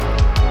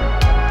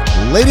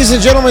Ladies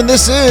and gentlemen,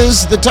 this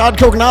is the Todd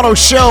Coconato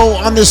Show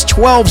on this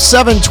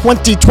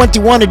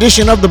 12/7/2021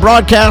 edition of the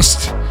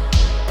broadcast.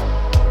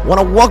 I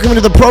want to welcome you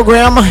to the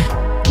program.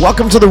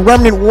 Welcome to the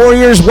Remnant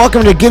Warriors.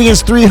 Welcome to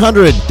Gideon's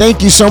 300.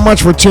 Thank you so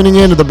much for tuning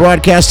in to the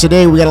broadcast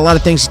today. We got a lot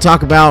of things to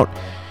talk about.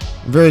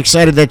 I'm very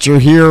excited that you're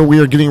here. We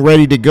are getting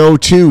ready to go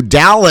to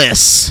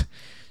Dallas.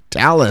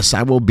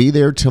 I will be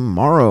there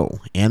tomorrow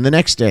and the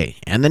next day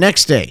and the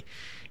next day.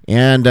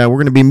 And we're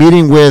going to be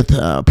meeting with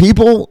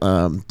people,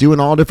 doing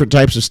all different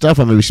types of stuff.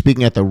 I'm going to be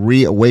speaking at the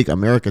Reawake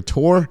America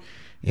Tour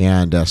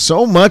and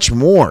so much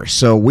more.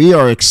 So we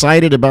are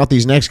excited about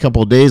these next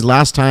couple of days.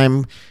 Last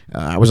time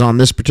I was on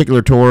this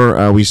particular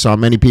tour, we saw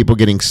many people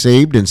getting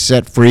saved and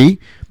set free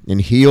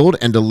and healed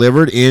and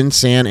delivered in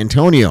San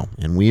Antonio.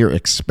 And we are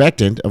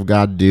expectant of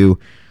God to do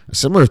a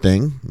similar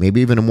thing,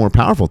 maybe even a more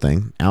powerful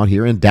thing, out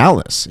here in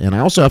Dallas. And I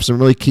also have some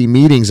really key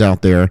meetings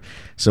out there.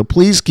 So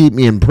please keep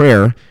me in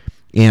prayer.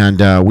 And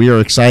we are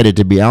excited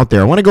to be out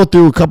there. I want to go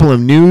through a couple of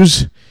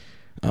news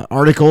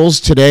articles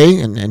today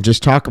and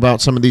just talk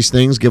about some of these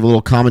things, give a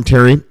little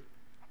commentary.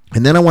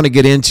 And then I want to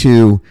get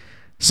into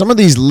some of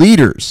these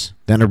leaders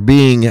that are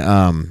being,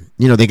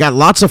 they got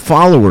lots of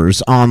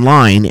followers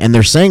online, and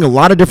they're saying a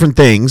lot of different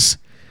things.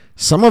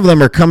 Some of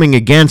them are coming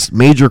against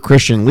major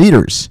Christian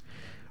leaders.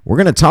 We're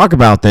going to talk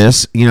about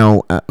this.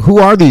 Who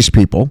are these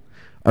people?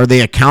 Are they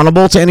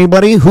accountable to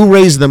anybody? Who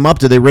raised them up?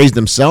 Do they raise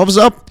themselves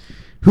up?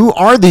 Who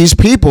are these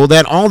people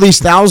that all these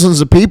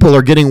thousands of people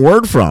are getting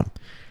word from?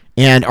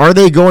 And are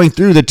they going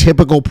through the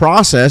typical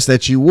process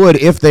that you would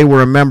if they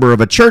were a member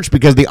of a church?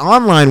 Because the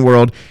online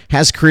world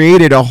has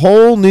created a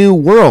whole new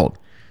world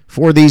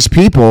for these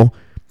people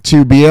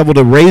to be able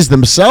to raise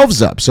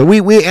themselves up. So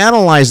we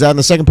analyze that in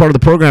the second part of the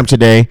program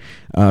today.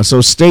 So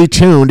stay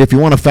tuned. If you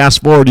want to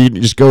fast forward, you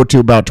can just go to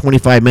about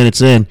 25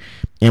 minutes in,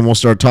 and we'll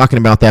start talking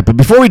about that. But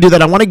before we do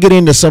that, I want to get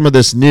into some of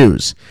this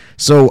news.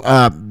 So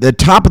the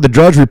top of the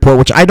Drudge Report,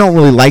 which I don't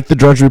really like the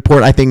Drudge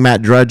Report. I think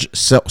Matt Drudge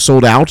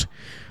sold out.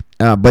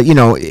 But,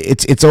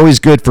 it's always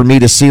good for me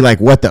to see like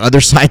what the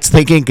other side's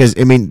thinking. Because,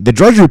 the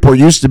Drudge Report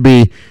used to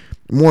be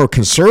more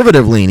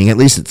conservative leaning. At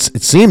least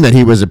it seemed that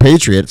he was a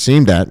patriot. It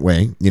seemed that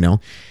way,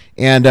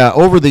 And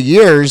over the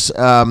years,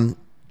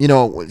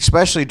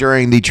 especially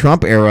during the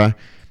Trump era,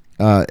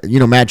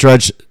 Matt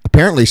Drudge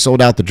apparently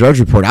sold out the Drudge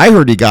Report. I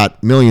heard he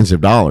got millions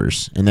of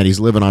dollars and that he's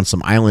living on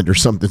some island or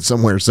something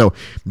somewhere. So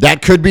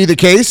that could be the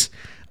case.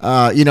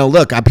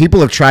 Look,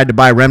 people have tried to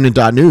buy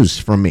remnant.news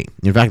from me.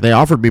 In fact, they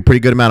offered me a pretty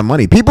good amount of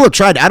money. People have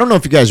tried. I don't know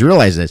if you guys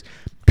realize this.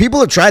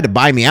 People have tried to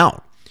buy me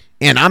out,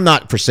 and I'm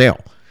not for sale.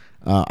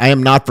 I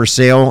am not for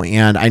sale,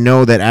 and I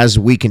know that as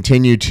we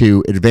continue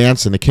to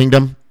advance in the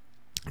kingdom,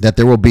 that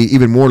there will be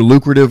even more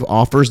lucrative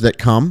offers that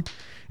come.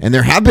 And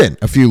there have been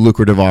a few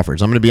lucrative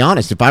offers. I'm going to be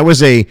honest. If I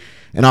was an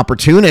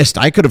opportunist,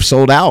 I could have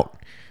sold out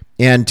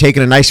and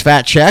taken a nice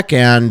fat check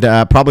and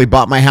probably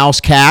bought my house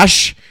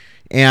cash.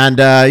 And,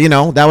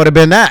 that would have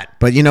been that.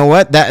 But you know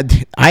what? That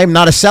I am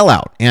not a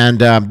sellout. And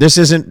this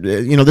isn't,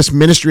 this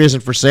ministry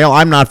isn't for sale.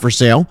 I'm not for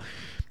sale.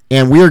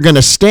 And we are going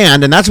to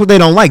stand. And that's what they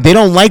don't like. They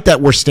don't like that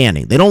we're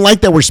standing. They don't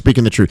like that we're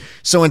speaking the truth.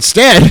 So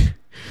instead,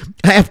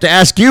 I have to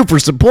ask you for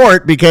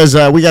support because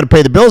we got to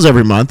pay the bills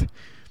every month.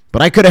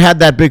 But I could have had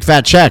that big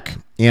fat check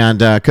and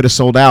could have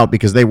sold out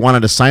because they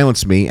wanted to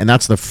silence me. And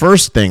that's the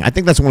first thing. I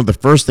think that's one of the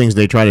first things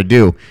they try to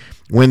do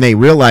when they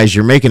realize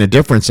you're making a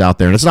difference out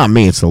there. And it's not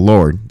me. It's the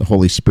Lord, the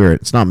Holy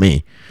Spirit. It's not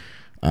me.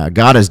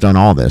 God has done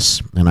all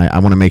this. And I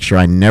want to make sure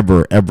I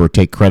never, ever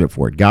take credit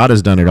for it. God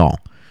has done it all.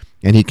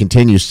 And he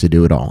continues to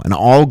do it all. And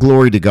all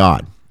glory to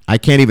God. I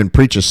can't even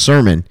preach a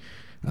sermon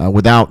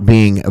without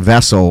being a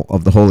vessel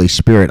of the Holy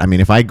Spirit.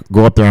 If I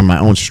go up there on my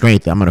own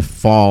strength, I'm going to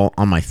fall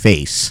on my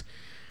face.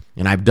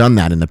 And I've done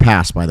that in the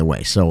past, by the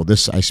way. So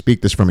I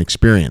speak this from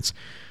experience.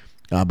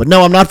 But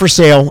no, I'm not for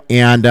sale.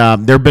 And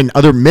there have been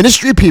other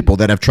ministry people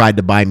that have tried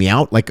to buy me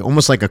out,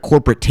 almost like a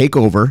corporate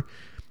takeover,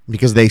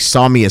 because they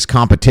saw me as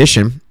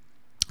competition.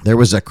 There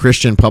was a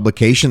Christian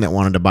publication that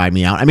wanted to buy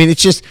me out.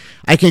 It's just,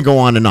 I can go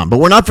on and on. But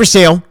we're not for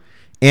sale.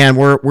 And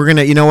we're going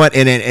to,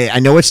 and I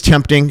know it's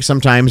tempting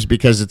sometimes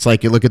because it's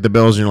like you look at the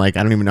bills and you're like,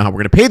 I don't even know how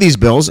we're going to pay these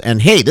bills.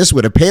 And hey, this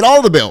would have paid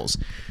all the bills.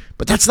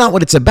 But that's not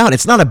what it's about.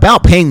 It's not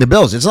about paying the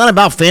bills. It's not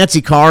about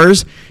fancy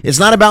cars. It's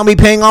not about me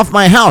paying off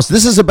my house.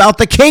 This is about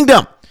the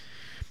kingdom.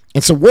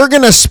 And so we're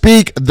going to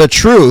speak the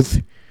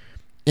truth,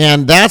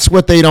 and that's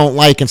what they don't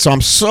like. And so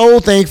I'm so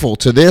thankful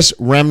to this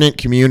remnant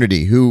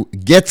community who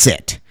gets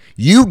it.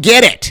 You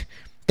get it.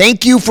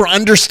 Thank you for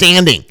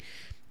understanding.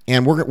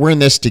 And we're in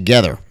this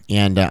together.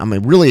 And I'm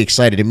really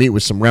excited to meet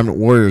with some remnant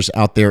warriors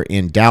out there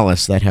in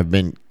Dallas that have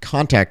been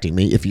contacting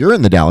me. If you're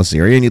in the Dallas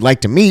area and you'd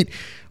like to meet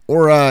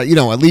or,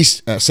 at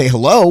least say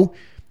hello,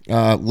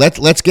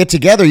 let's get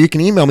together. You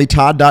can email me,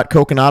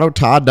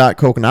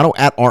 todd.coconato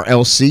at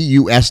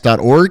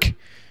rlcus.org.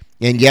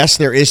 And yes,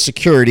 there is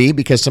security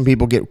because some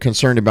people get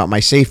concerned about my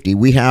safety.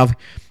 We have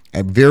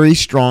a very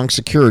strong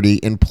security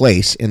in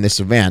place in this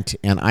event,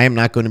 and I am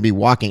not going to be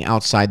walking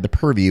outside the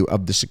purview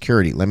of the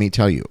security. Let me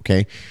tell you,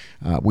 okay?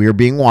 We are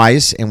being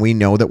wise, and we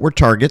know that we're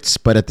targets,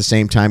 but at the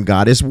same time,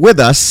 God is with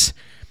us,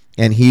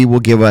 and he will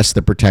give us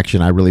the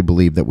protection I really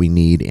believe that we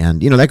need.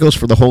 And, that goes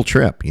for the whole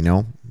trip,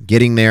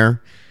 getting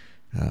there.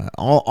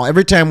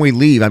 Every time we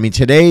leave,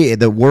 today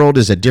the world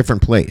is a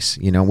different place.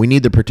 We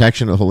need the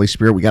protection of the Holy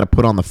Spirit. We got to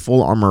put on the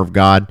full armor of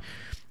God,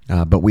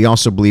 but we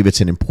also believe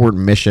it's an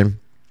important mission.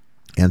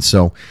 And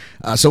so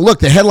look,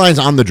 the headlines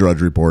on the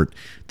Drudge Report,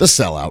 the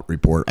Sellout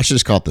Report. I should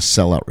just call it the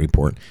Sellout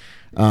Report.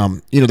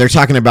 They're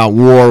talking about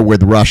war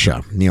with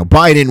Russia.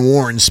 Biden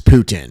warns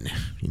Putin.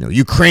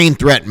 Ukraine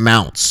threat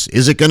mounts.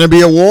 Is it going to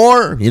be a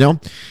war?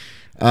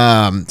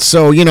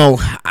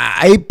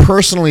 I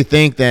personally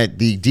think that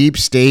the deep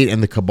state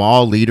and the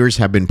cabal leaders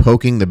have been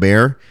poking the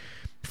bear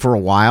for a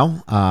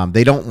while.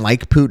 They don't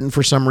like Putin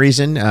for some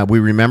reason. We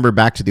remember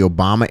back to the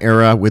Obama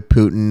era with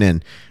Putin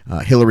and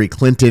Hillary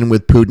Clinton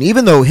with Putin.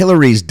 Even though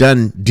Hillary's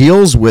done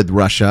deals with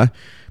Russia,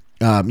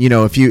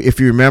 if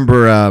you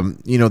remember,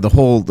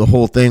 the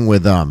whole thing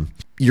with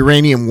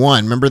Uranium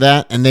One. Remember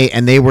that? And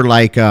they were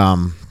like.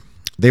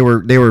 They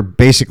were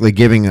basically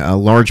giving a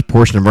large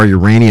portion of our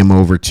uranium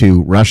over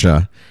to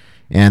Russia.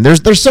 And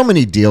there's so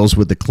many deals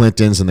with the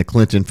Clintons and the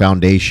Clinton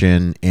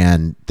Foundation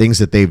and things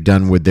that they've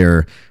done with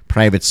their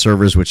private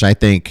servers, which I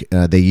think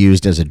they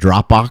used as a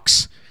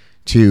Dropbox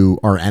to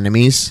our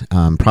enemies,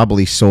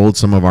 probably sold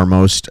some of our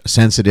most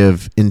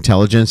sensitive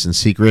intelligence and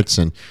secrets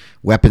and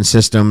weapon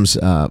systems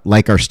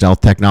like our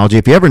stealth technology.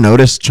 If you ever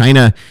notice,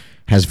 China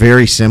has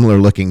very similar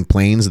looking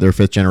planes, their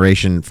 5th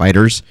generation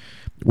fighters.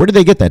 Where did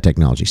they get that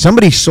technology?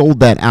 Somebody sold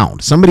that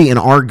out. Somebody in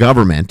our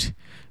government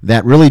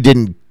that really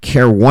didn't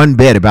care one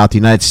bit about the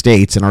United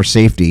States and our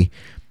safety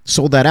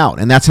sold that out.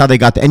 And that's how they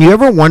got that. And you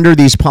ever wonder,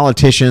 these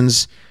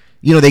politicians,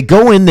 they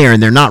go in there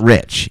and they're not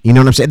rich. You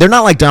know what I'm saying? They're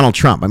not like Donald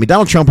Trump.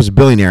 Donald Trump was a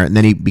billionaire and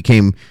then he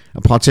became a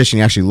politician.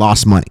 He actually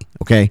lost money.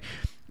 Okay.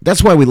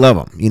 That's why we love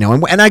him,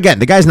 and again,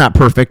 the guy's not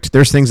perfect.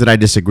 There's things that I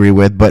disagree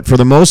with, but for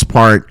the most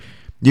part,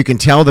 you can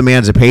tell the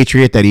man's a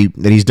patriot, that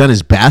he's done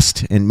his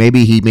best, and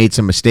maybe he made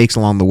some mistakes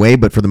along the way,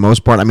 but for the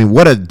most part,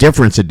 what a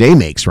difference a day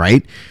makes,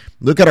 right?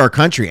 Look at our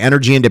country.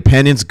 Energy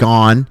independence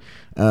gone.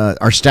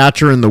 Our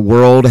stature in the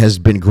world has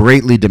been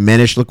greatly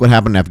diminished. Look what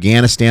happened in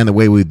Afghanistan. The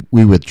way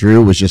we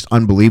withdrew was just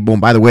unbelievable.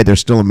 And by the way,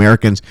 there's still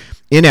Americans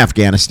in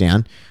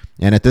Afghanistan,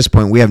 and at this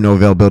point, we have no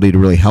availability to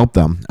really help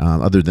them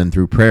other than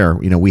through prayer.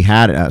 We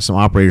had some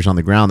operators on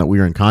the ground that we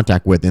were in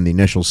contact with in the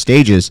initial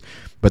stages,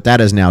 but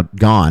that is now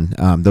gone.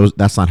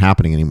 That's not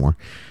happening anymore.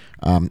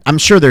 I'm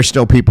sure there's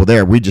still people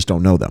there. We just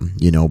don't know them,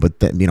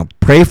 But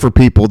pray for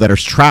people that are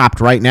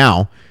trapped right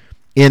now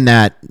in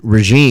that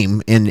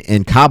regime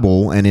in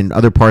Kabul and in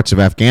other parts of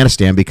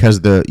Afghanistan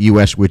because the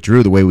U.S.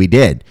 withdrew the way we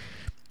did.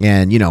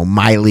 And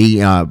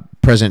Miley,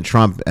 President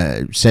Trump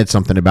said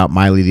something about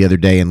Miley the other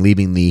day and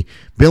leaving the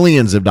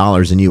billions of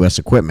dollars in U.S.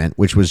 equipment,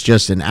 which was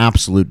just an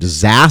absolute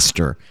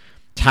disaster.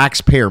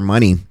 Taxpayer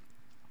money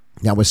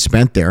that was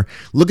spent there.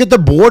 Look at the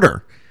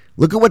border.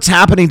 Look at what's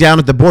happening down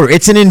at the border.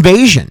 It's an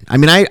invasion.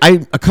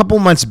 I a couple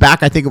months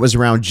back, I think it was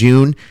around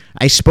June,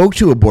 I spoke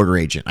to a border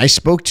agent. I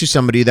spoke to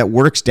somebody that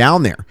works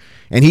down there.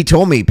 And he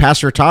told me,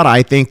 Pastor Todd,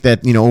 I think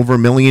that, over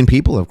 1 million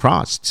people have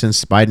crossed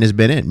since Biden has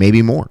been in,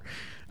 maybe more.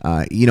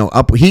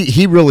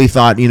 He really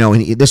thought,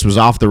 and this was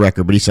off the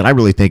record, but he said, I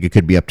really think it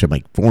could be up to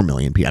like 4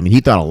 million people. He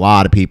thought a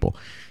lot of people.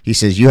 He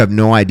says, you have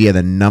no idea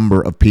the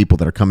number of people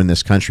that are coming in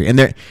this country. And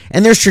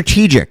they're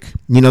strategic.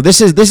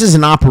 This is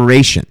an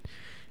operation.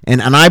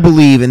 And I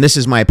believe, and this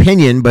is my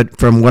opinion, but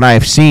from what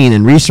I've seen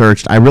and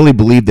researched, I really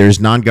believe there's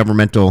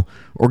non-governmental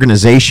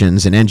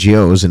organizations and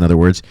NGOs, in other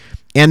words,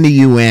 and the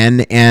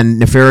UN and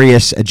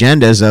nefarious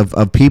agendas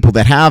of people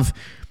that have,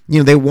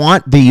 they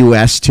want the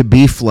U.S. to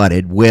be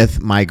flooded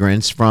with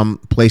migrants from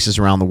places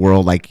around the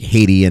world like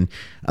Haiti and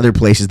other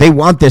places. They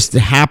want this to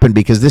happen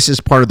because this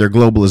is part of their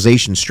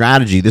globalization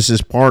strategy. This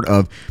is part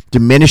of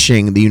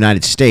diminishing the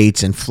United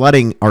States and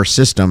flooding our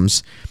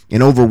systems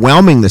and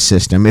overwhelming the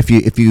system. If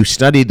you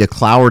study the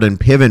Cloward and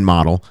Piven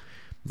model,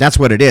 that's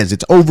what it is.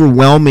 It's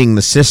overwhelming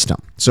the system.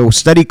 So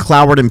study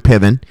Cloward and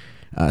Piven,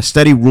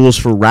 study Rules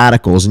for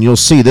Radicals, and you'll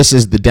see this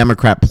is the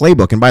Democrat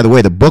playbook. And by the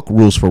way, the book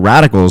Rules for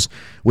Radicals,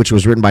 which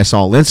was written by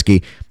Saul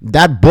Alinsky,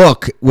 that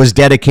book was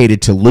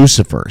dedicated to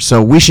Lucifer.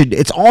 So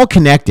it's all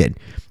connected.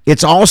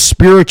 It's all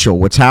spiritual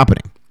what's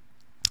happening.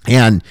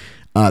 And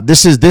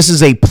this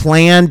is a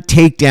planned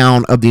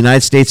takedown of the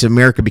United States of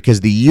America because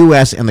the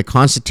U.S. and the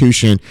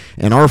Constitution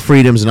and our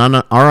freedoms and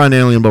our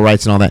unalienable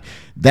rights and all that,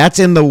 that's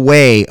in the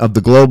way of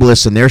the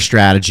globalists and their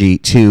strategy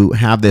to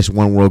have this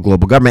one world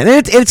global government.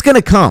 And it's going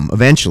to come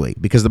eventually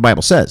because the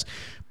Bible says.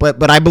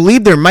 But I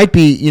believe there might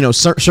be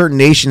certain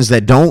nations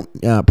that don't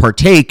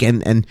partake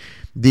and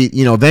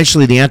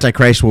eventually the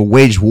Antichrist will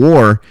wage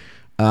war.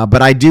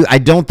 But I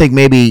don't think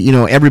maybe,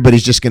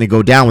 everybody's just going to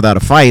go down without a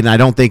fight. And I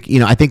don't think,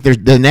 I think there's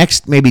the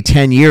next maybe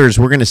 10 years,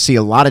 we're going to see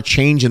a lot of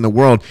change in the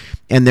world.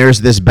 And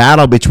there's this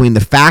battle between the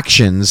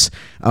factions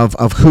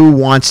of who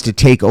wants to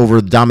take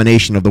over the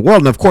domination of the world.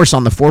 And of course,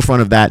 on the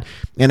forefront of that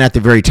and at the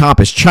very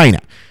top is China.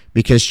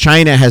 because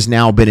China has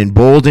now been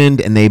emboldened,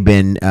 and they've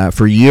been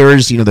for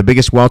years, the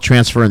biggest wealth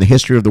transfer in the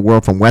history of the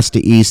world from west to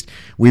east.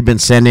 We've been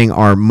sending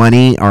our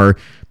money, our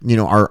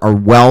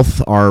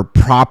wealth, our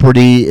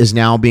property is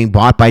now being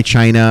bought by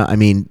China. I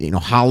mean,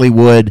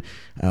 Hollywood.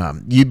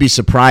 You'd be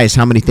surprised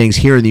how many things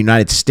here in the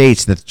United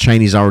States that the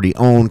Chinese already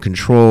own,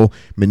 control,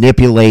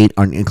 manipulate,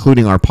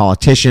 including our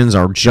politicians,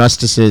 our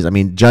justices. I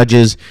mean,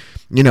 judges.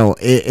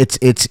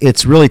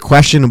 It's really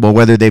questionable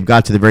whether they've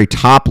got to the very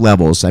top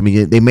levels. I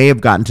mean, they may have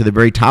gotten to the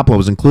very top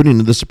levels, including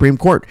the Supreme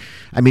Court.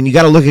 I mean, you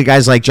got to look at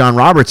guys like John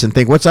Roberts and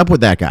think, what's up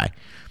with that guy?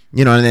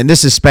 And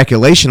this is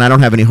speculation. I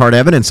don't have any hard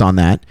evidence on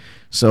that.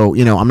 So,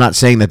 I'm not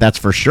saying that that's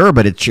for sure,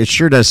 but it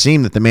sure does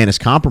seem that the man is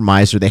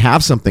compromised, or they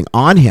have something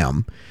on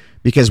him,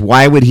 because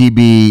why would he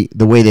be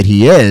the way that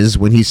he is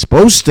when he's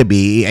supposed to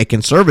be a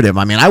conservative?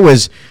 I mean, I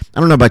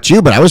don't know about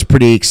you, but I was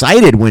pretty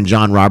excited when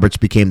John Roberts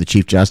became the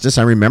Chief Justice.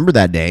 I remember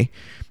that day.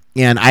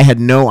 And I had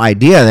no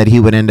idea that he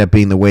would end up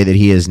being the way that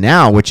he is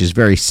now, which is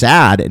very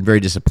sad and very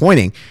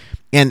disappointing.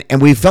 And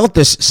we felt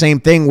this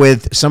same thing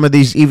with some of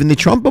these, even the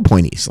Trump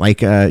appointees, like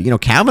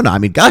Kavanaugh. I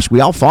mean, gosh,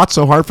 we all fought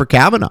so hard for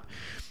Kavanaugh.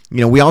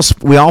 We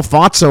all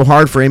fought so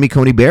hard for Amy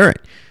Coney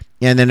Barrett.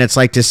 And then it's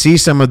like, to see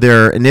some of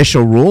their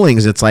initial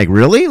rulings, it's like,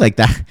 really? Like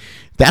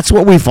that's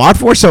what we fought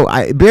for? So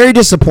very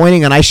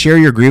disappointing, and I share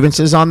your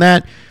grievances on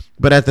that.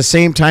 But at the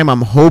same time,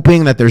 I'm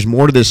hoping that there's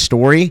more to this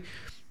story,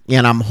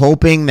 and I'm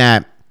hoping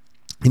that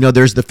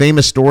there's the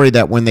famous story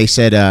that when they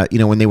said,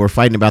 when they were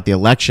fighting about the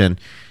election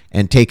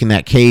and taking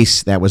that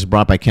case that was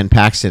brought by Ken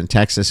Paxton in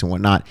Texas and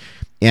whatnot,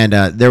 and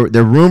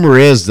the rumor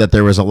is that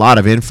there was a lot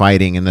of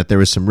infighting and that there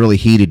was some really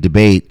heated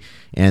debate,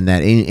 and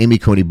that Amy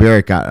Coney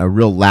Barrett got a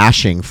real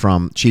lashing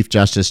from Chief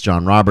Justice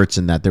John Roberts,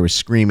 and that there was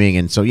screaming.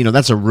 And so,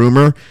 that's a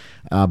rumor,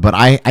 but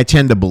I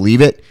tend to believe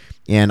it.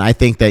 And I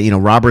think that,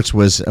 Roberts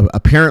was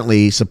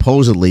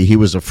supposedly, he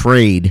was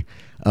afraid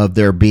of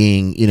there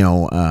being,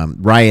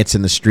 riots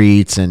in the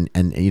streets, and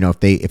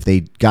if they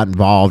got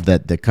involved,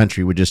 that the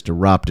country would just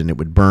erupt and it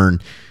would burn.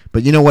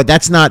 But you know what?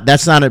 That's not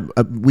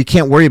we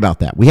can't worry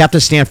about that. We have to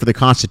stand for the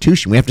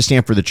Constitution. We have to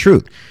stand for the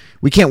truth.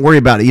 We can't worry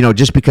about it,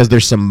 just because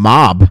there's some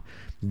mob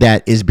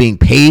that is being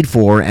paid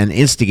for and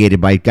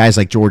instigated by guys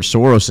like George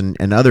Soros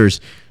and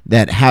others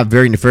that have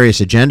very nefarious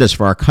agendas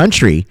for our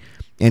country,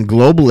 and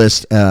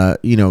globalists,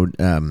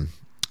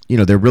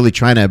 they're really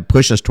trying to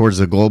push us towards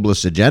the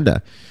globalist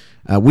agenda.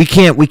 We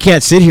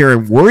can't sit here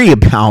and worry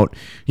about,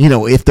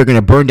 if they're going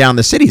to burn down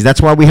the cities.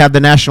 That's why we have the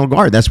National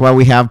Guard. That's why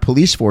we have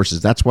police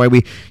forces. That's why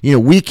we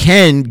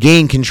can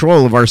gain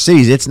control of our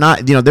cities. It's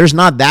not, there's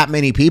not that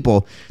many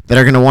people that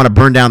are going to want to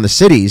burn down the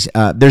cities.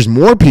 There's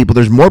more people.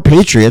 There's more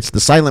patriots,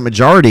 the silent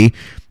majority.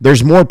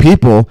 There's more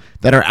people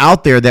that are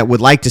out there that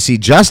would like to see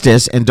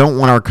justice and don't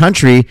want our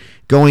country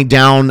going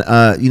down,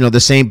 the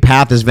same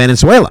path as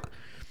Venezuela.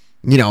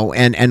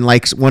 And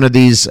like one of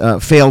these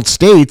failed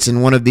states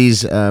and one of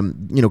these,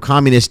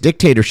 communist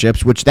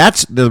dictatorships, which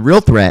that's the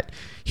real threat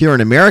here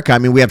in America. I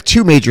mean, we have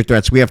two major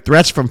threats. We have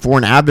threats from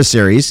foreign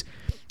adversaries,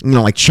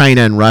 like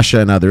China and Russia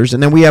and others.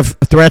 And then we have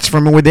threats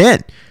from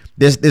within.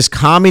 This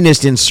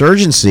communist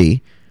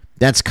insurgency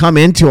that's come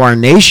into our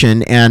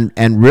nation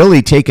and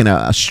really taken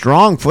a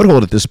strong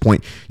foothold at this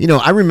point.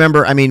 I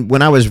remember,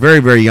 when I was very,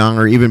 very young,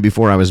 or even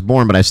before I was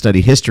born, but I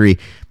studied history,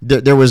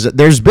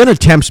 there's been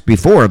attempts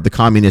before of the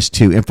communists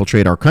to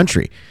infiltrate our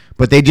country,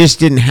 but they just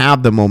didn't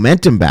have the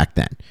momentum back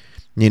then.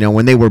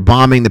 When they were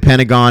bombing the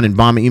Pentagon and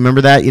bombing, you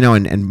remember that,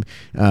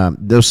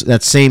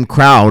 that same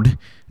crowd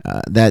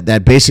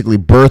that basically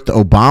birthed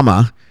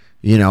Obama,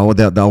 the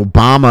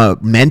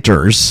Obama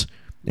mentors,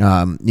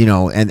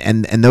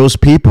 and those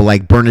people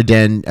like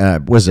Bernadine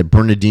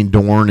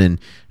Dorn, and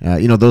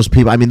those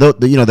people.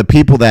 The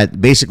people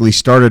that basically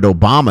started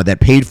Obama,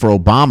 that paid for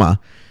Obama,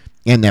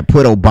 and that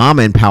put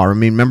Obama in power.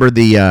 Remember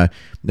the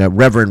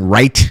Reverend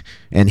Wright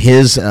and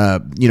his,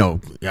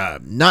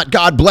 not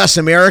God bless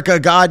America,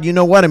 God,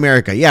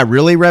 America. Yeah,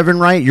 really,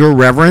 Reverend Wright? You're a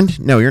reverend?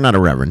 No, you're not a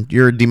reverend.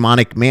 You're a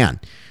demonic man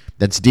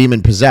that's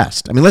demon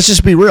possessed. Let's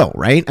just be real,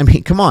 right?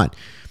 Come on,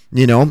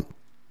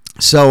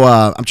 So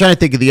I'm trying to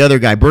think of the other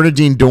guy,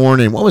 Bernadine Dorn,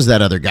 and what was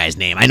that other guy's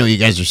name? I know you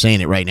guys are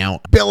saying it right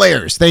now. Bill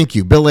Ayers. Thank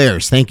you. Bill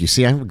Ayers. Thank you.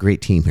 See, I have a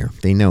great team here.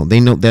 They know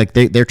that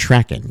they're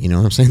tracking. You know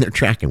what I'm saying? They're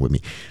tracking with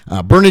me.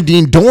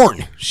 Bernadine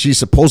Dorn. She's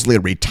supposedly a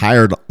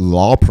retired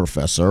law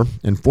professor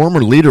and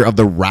former leader of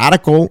the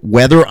radical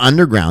Weather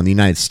Underground in the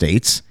United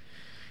States.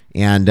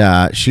 And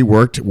she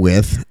worked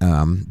with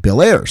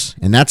Bill Ayers.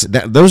 And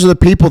those are the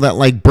people that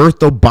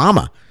birthed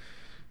Obama.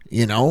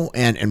 And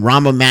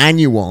Rahm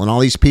Emanuel and all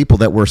these people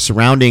that were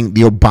surrounding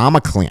the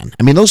Obama clan.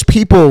 Those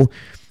people,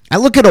 I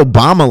look at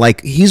Obama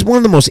like he's one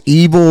of the most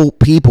evil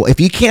people.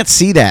 If you can't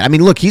see that,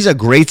 look, he's a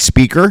great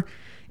speaker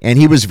and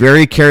he was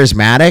very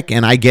charismatic,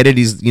 and I get it.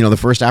 He's, the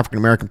first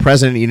African-American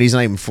president. He's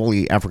not even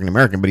fully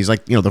African-American, but he's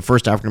the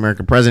first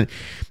African-American president.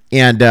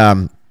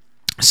 And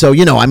So,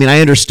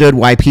 I understood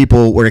why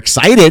people were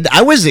excited.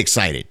 I was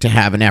excited to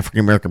have an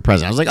African-American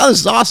president. I was like, oh, this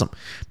is awesome.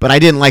 But I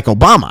didn't like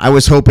Obama. I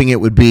was hoping it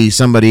would be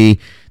somebody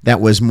that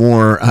was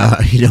more,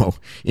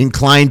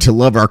 inclined to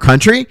love our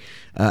country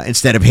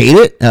instead of hate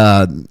it,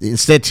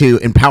 instead to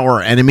empower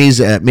our enemies,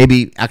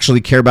 maybe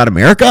actually care about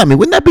America.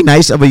 Wouldn't that be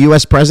nice of a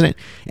U.S. president?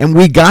 And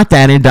we got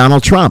that in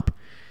Donald Trump.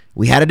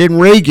 We had it in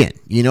Reagan,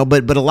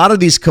 but a lot of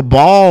these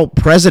cabal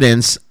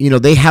presidents,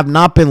 they have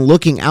not been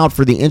looking out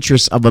for the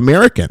interests of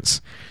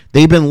Americans.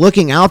 They've been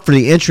looking out for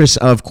the interests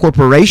of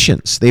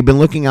corporations. They've been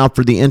looking out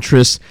for the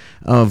interests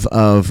of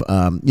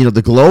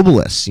the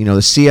globalists, the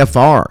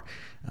CFR,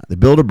 the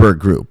Bilderberg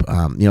Group,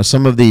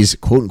 some of these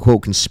quote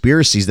unquote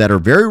conspiracies that are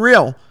very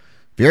real,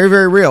 very,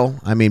 very real.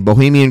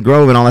 Bohemian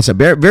Grove and all that stuff,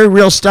 very, very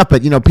real stuff.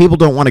 But, people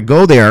don't want to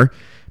go there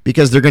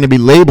because they're going to be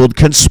labeled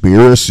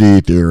conspiracy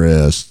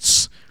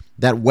theorists.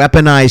 That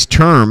weaponized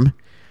term.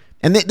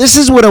 And this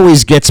is what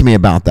always gets me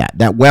about that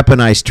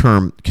weaponized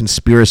term,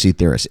 conspiracy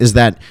theorist, is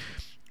that,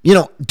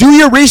 do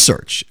your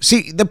research.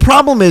 See, the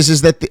problem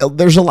is that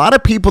there's a lot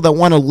of people that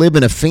want to live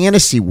in a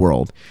fantasy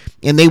world,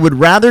 and they would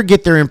rather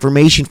get their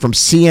information from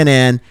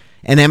CNN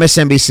and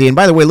MSNBC. And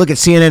by the way, look at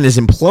CNN is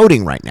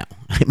imploding right now.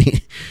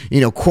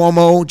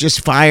 Cuomo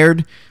just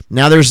fired.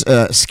 Now there's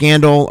a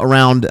scandal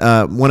around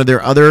one of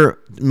their other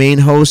main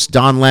hosts,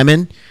 Don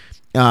Lemon.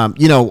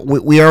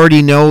 We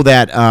already know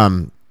that,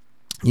 I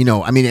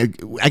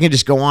can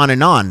just go on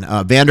and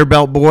on.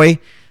 Vanderbilt boy,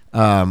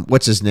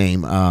 what's his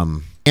name?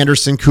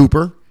 Anderson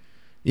Cooper.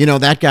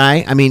 That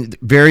guy.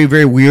 Very,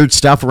 very weird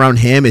stuff around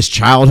him, his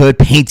childhood,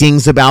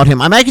 paintings about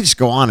him. I could just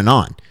go on and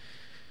on.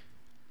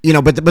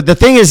 But the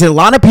thing is that a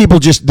lot of people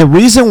the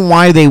reason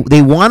why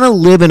they want to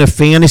live in a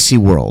fantasy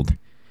world,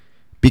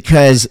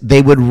 because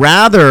they would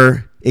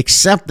rather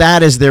accept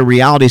that as their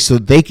reality so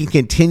they can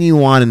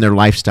continue on in their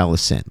lifestyle of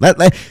sin.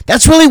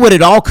 That's really what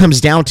it all comes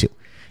down to.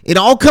 It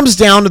all comes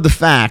down to the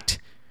fact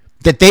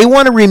that they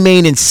want to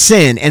remain in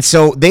sin, and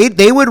so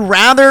they would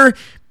rather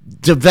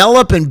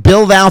develop and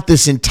build out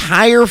this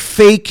entire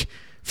fake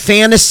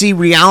fantasy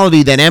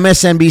reality that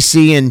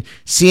MSNBC and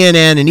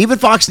CNN and even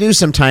Fox News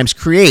sometimes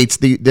creates.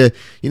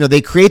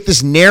 They create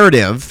this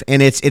narrative,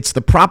 and it's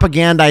the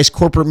propagandized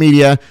corporate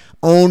media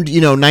owned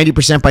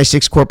 90% by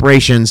 6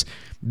 corporations,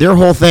 their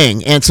whole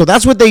thing. And so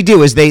that's what they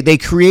do, is they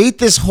create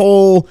this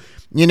whole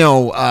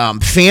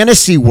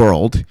fantasy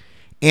world.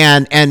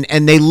 And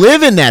they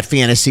live in that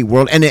fantasy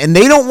world, and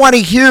they don't want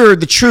to hear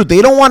the truth.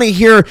 They don't want to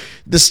hear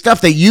the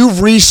stuff that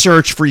you've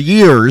researched for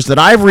years, that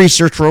I've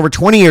researched for over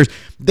 20 years.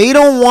 They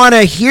don't want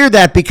to hear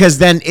that, because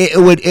then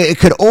it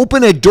could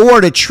open a door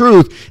to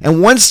truth.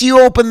 And once you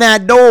open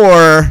that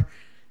door,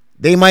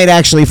 they might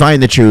actually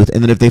find the truth.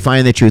 And then if they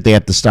find the truth, they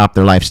have to stop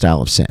their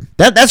lifestyle of sin.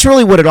 That's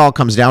really what it all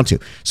comes down to.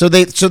 So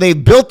they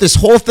built this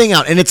whole thing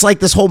out, and it's like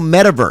this whole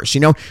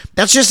metaverse,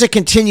 That's just a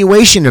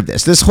continuation of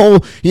this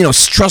whole,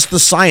 trust the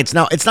science.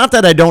 Now, it's not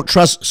that I don't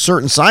trust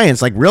certain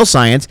science, like real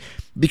science,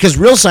 because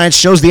real science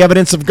shows the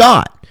evidence of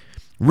God.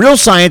 Real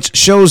science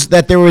shows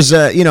that there was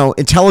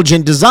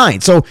intelligent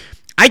design. So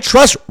I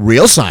trust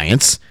real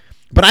science,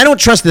 but I don't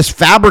trust this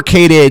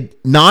fabricated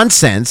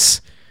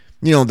nonsense.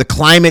 The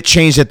climate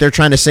change that they're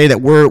trying to say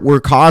that we're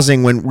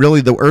causing, when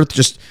really the earth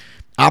just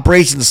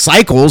operates in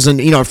cycles.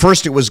 And, at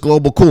first it was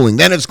global cooling,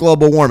 then it's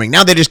global warming.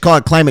 Now they just call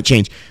it climate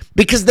change,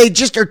 because they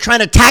just are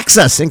trying to tax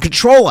us and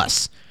control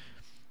us.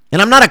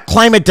 And I'm not a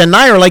climate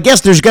denier. I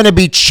guess there's going to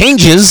be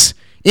changes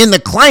in the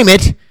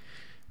climate,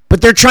 but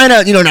they're trying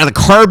to, now the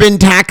carbon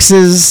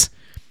taxes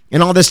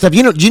and all this stuff. Do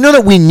you know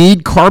that we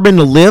need carbon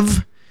to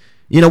live?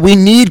 We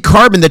need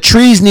carbon. The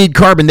trees need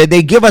carbon.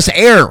 They give us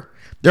air.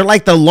 They're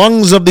like the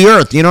lungs of the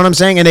earth, you know what I'm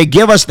saying? And they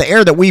give us the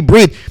air that we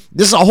breathe.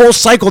 This is a whole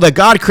cycle that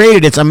God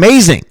created. It's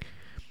amazing.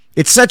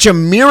 It's such a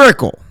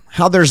miracle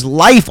how there's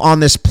life on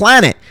this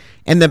planet.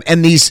 And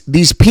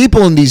these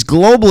people and these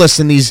globalists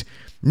and these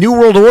New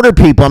World Order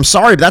people, I'm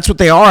sorry, but that's what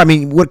they are.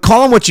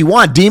 Call them what you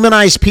want,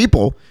 demonized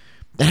people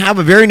that have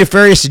a very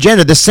nefarious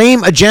agenda, the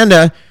same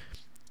agenda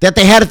that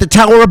they had at the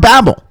Tower of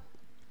Babel.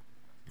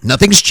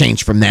 Nothing's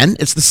changed from then.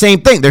 It's the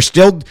same thing. They're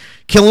still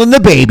killing the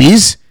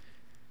babies.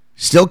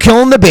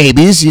 Dedicating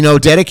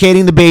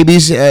the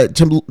babies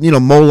to,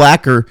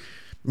 Molech or,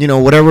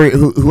 whatever,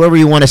 whoever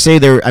you want to say.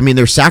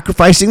 They're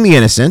sacrificing the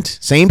innocent.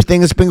 Same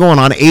thing that's been going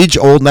on, age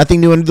old, nothing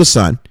new under the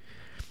sun.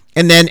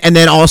 And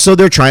then also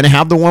they're trying to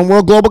have the one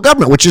world global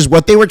government, which is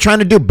what they were trying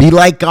to do, be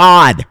like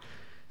God.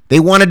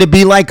 They wanted to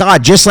be like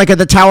God, just like at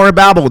the Tower of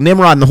Babel,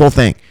 Nimrod and the whole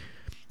thing.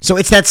 So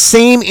it's that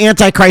same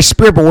Antichrist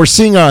spirit, but we're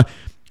seeing a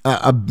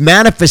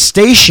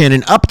manifestation,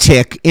 an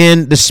uptick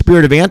in the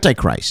spirit of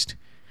Antichrist.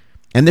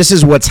 And this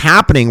is what's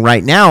happening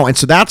right now. And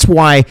so that's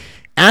why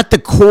at the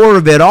core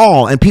of it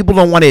all, and people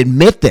don't want to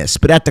admit this,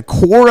 but at the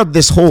core of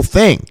this whole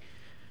thing,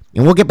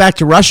 and we'll get back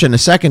to Russia in a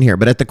second here,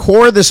 but at the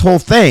core of this whole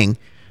thing,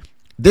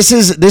 this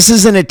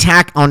is an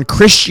attack on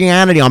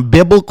Christianity, on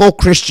biblical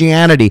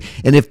Christianity.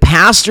 And if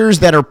pastors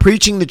that are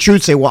preaching the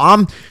truth say, well,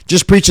 I'm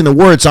just preaching the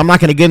word, so I'm not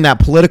going to get in that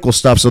political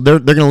stuff, so they're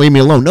going to leave me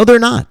alone. No, they're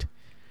not.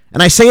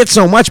 And I say it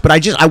so much, but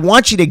I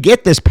want you to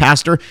get this,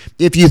 Pastor.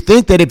 If you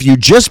think that if you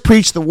just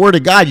preach the word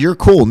of God, you're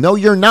cool. No,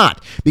 you're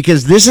not.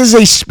 Because this is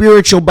a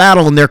spiritual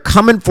battle, and they're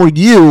coming for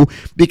you,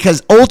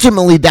 because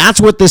ultimately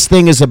that's what this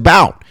thing is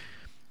about.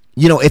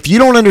 You know, if you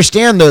don't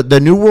understand the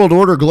New World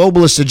Order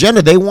globalist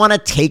agenda, they want to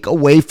take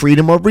away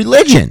freedom of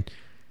religion.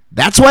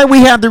 That's why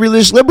we have the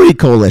Religious Liberty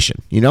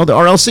Coalition, the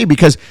RLC,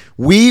 because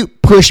we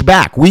push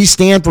back. We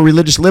stand for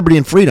religious liberty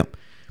and freedom.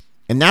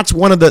 And that's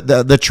one of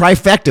the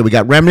trifecta. We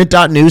got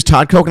remnant.news,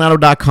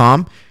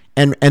 toddcoconato.com,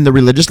 and the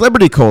Religious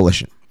Liberty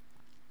Coalition.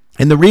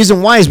 And the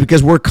reason why is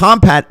because we're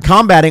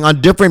combating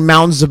on different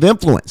mountains of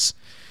influence.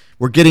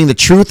 We're getting the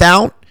truth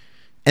out,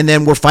 and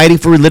then we're fighting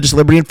for religious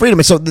liberty and freedom.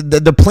 And so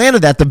the plan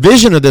of that, the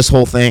vision of this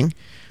whole thing,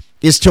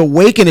 is to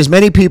awaken as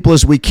many people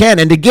as we can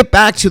and to get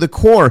back to the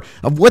core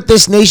of what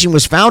this nation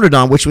was founded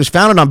on, which was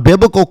founded on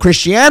biblical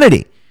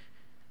Christianity.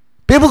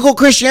 Biblical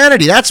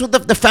Christianity, that's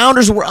what the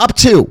founders were up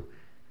to.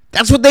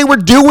 That's what they were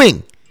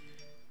doing.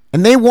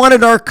 And they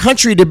wanted our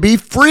country to be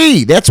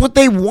free. That's what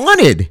they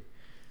wanted.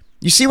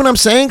 You see what I'm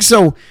saying?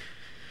 So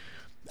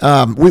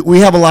we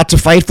have a lot to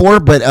fight for,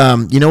 but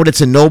you know what?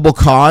 It's a noble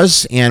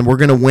cause, and we're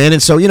going to win.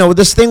 And so,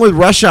 this thing with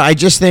Russia, I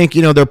just think,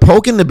 they're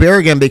poking the bear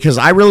again, because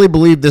I really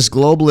believe this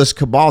globalist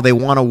cabal, they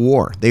want a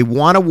war. They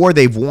want a war.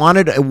 They've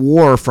wanted a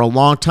war for a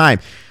long time.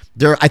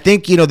 I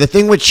think, the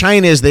thing with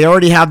China is they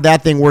already have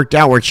that thing worked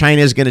out where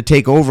China is going to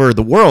take over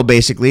the world,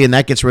 basically, and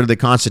that gets rid of the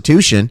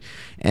Constitution,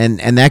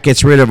 and that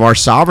gets rid of our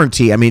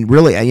sovereignty. I mean,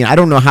 really, I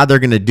don't know how they're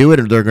going to do it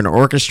or they're going to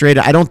orchestrate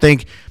it. I don't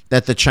think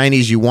that the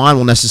Chinese yuan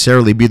will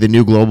necessarily be the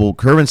new global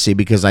currency,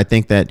 because I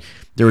think that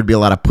there would be a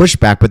lot of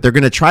pushback, but they're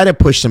going to try to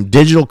push some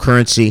digital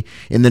currency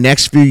in the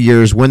next few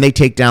years when they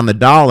take down the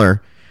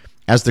dollar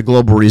as the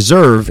global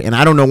reserve, and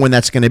I don't know when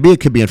that's going to be. It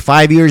could be in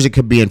 5 years, it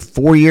could be in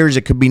 4 years,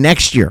 it could be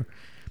next year.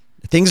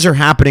 Things are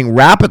happening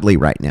rapidly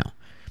right now.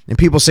 And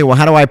people say, well,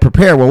 how do I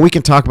prepare? Well, we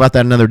can talk about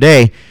that another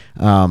day.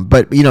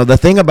 But, the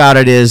thing about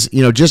it is,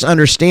 just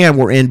understand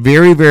we're in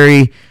very,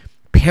 very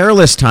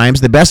perilous times,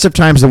 the best of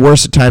times, the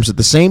worst of times at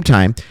the same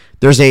time.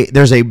 There's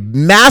a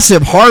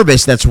massive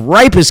harvest that's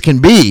ripe as can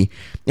be,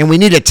 and we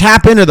need to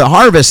tap into the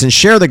harvest and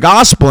share the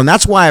gospel. And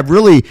that's why I've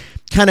really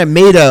kind of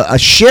made a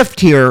shift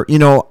here.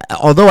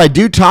 Although I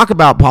do talk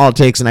about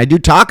politics and I do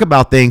talk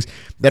about things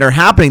that are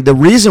happening, the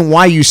reason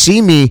why you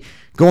see me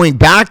going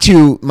back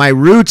to my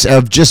roots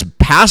of just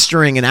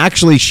pastoring and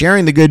actually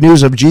sharing the good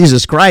news of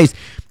Jesus Christ,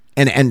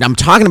 and I'm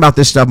talking about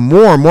this stuff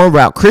more and more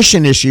about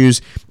Christian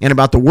issues and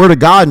about the Word of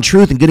God and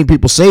truth and getting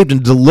people saved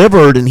and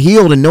delivered and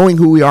healed and knowing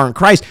who we are in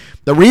Christ.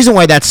 The reason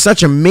why that's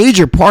such a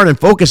major part and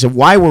focus of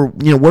why we're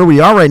where we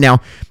are right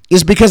now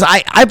is because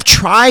I've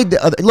tried.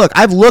 Look,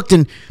 I've looked,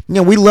 and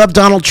we love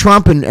Donald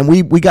Trump and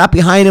we got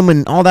behind him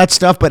and all that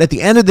stuff, but at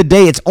the end of the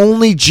day, it's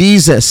only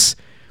Jesus.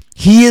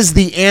 He is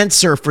the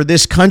answer for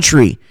this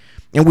country.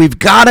 And we've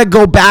got to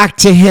go back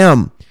to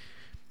him.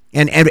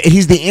 And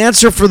he's the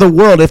answer for the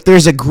world. If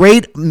there's a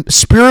great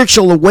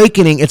spiritual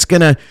awakening, it's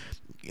gonna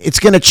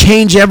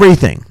change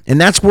everything.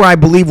 And that's where I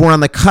believe we're on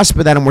the cusp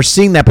of that, and we're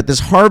seeing that. But this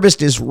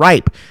harvest is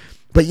ripe.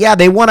 But yeah,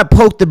 they want to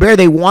poke the bear.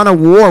 They want a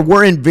war.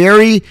 We're in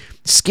very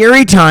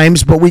scary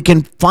times, but we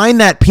can find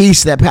that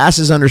peace that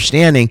passes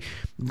understanding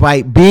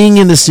by being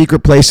in the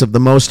secret place of the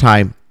Most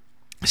High,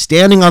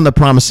 standing on the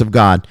promise of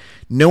God,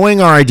 knowing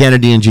our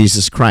identity in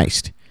Jesus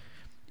Christ.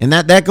 And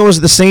that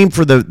goes the same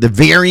for the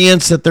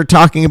variants that they're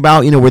talking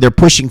about, where they're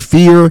pushing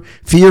fear.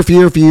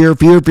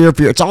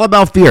 It's all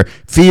about fear.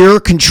 Fear,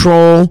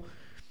 control.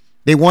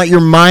 They want your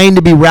mind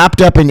to be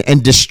wrapped up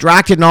and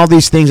distracted in all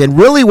these things. And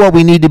really what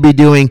we need to be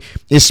doing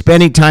is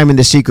spending time in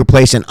the secret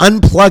place and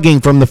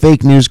unplugging from the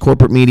fake news,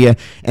 corporate media,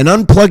 and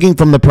unplugging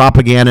from the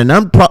propaganda, and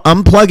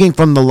unplugging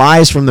from the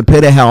lies from the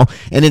pit of hell,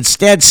 and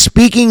instead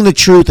speaking the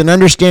truth and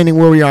understanding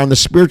where we are on the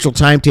spiritual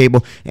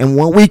timetable and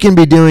what we can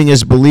be doing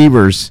as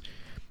believers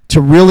to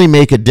really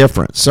make a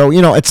difference. So,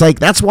 it's like,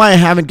 that's why I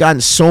haven't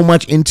gotten so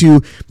much into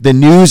the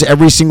news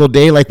every single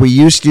day like we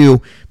used to,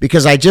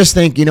 because I just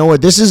think,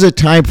 this is a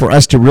time for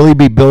us to really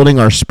be building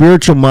our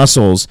spiritual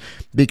muscles,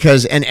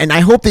 because, and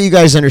I hope that you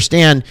guys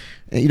understand,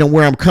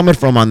 where I'm coming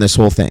from on this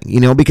whole thing,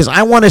 because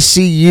I want to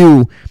see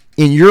you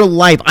in your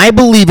life. I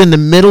believe in the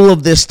middle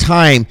of this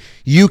time,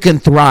 you can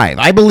thrive.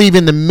 I believe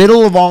in the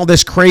middle of all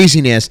this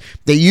craziness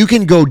that you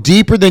can go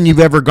deeper than you've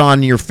ever gone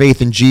in your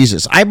faith in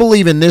Jesus. I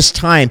believe in this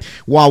time,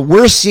 while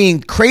we're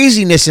seeing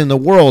craziness in the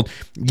world,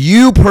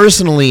 you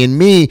personally and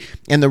me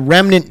and the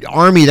remnant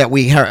army that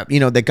we have,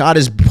 that God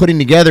is putting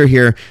together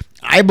here,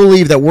 I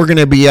believe that we're going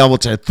to be able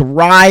to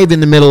thrive in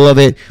the middle of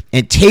it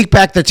and take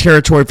back the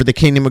territory for the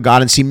kingdom of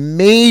God and see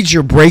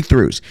major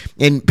breakthroughs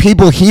and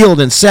people healed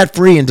and set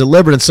free and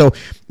delivered. And so,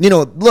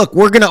 look,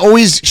 we're going to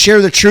always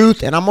share the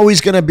truth, and I'm always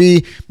going to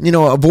be,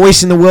 a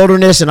voice in the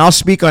wilderness, and I'll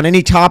speak on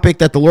any topic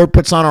that the Lord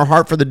puts on our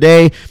heart for the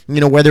day,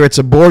 whether it's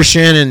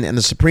abortion and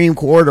the Supreme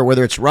Court, or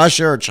whether it's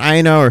Russia or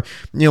China, or,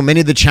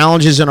 many of the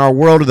challenges in our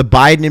world, or the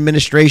Biden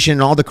administration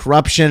and all the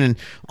corruption and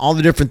all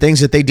the different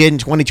things that they did in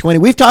 2020.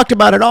 We've talked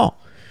about it all.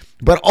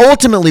 But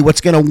ultimately, what's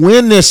going to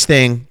win this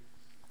thing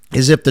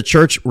is if the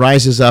church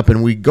rises up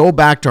and we go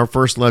back to our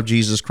first love,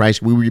 Jesus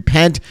Christ. We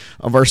repent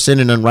of our sin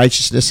and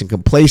unrighteousness and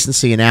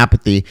complacency and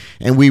apathy,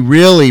 and we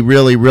really,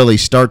 really, really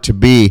start to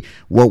be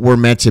what we're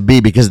meant to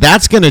be, because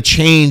that's going to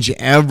change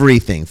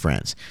everything,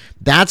 friends.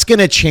 That's going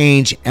to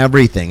change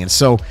everything. And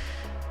so,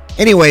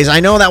 anyways, I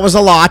know that was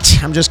a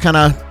lot. I'm just kind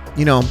of,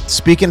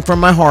 speaking from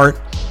my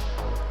heart.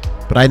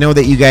 But I know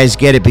that you guys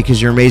get it because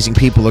you're amazing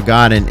people of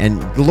God,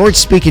 and the Lord's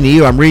speaking to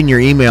you. I'm reading your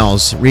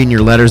emails, reading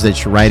your letters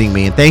that you're writing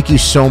me, and thank you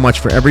so much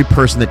for every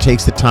person that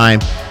takes the time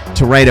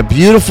to write a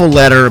beautiful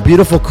letter, a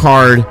beautiful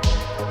card,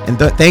 and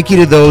thank you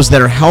to those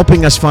that are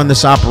helping us fund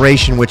this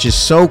operation, which is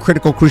so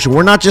critical, crucial.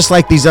 We're not just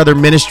like these other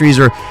ministries,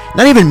 or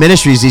not even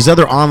ministries, these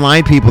other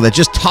online people that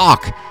just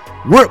talk.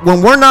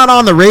 When we're not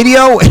on the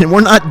radio and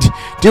we're not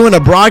doing a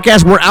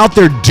broadcast, we're out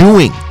there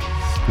doing.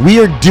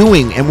 We are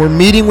doing, and we're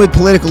meeting with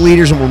political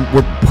leaders, and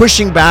we're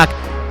pushing back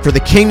for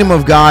the kingdom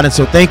of God. And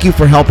so thank you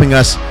for helping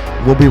us.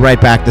 We'll be right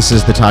back. This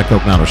is the Todd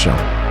Coconato Show.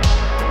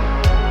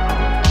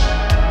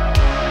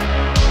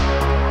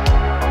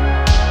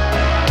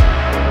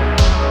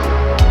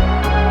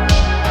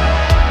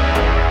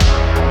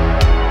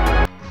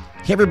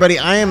 Hey, everybody.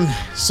 I am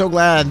so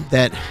glad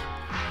that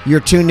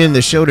you're tuned in to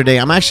the show today.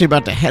 I'm actually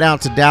about to head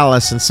out to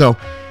Dallas, and so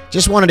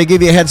just wanted to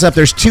give you a heads up.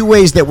 There's two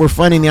ways that we're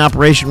funding the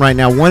operation right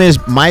now. One is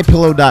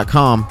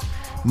mypillow.com,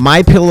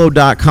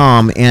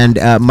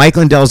 and Mike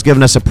Lindell's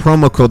given us a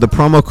promo code. The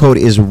promo code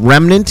is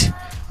Remnant,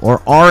 or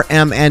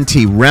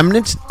RMNT,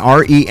 Remnant,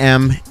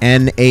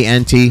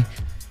 REMNANT.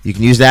 You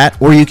can use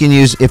that, or you can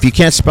use, if you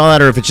can't spell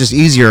that, or if it's just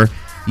easier,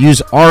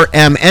 use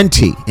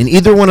RMNT. And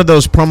either one of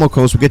those promo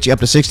codes will get you up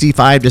to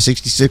 65 to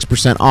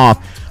 66%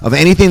 off of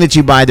anything that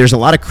you buy. There's a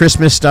lot of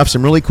Christmas stuff,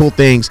 some really cool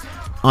things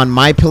on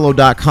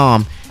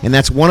mypillow.com. And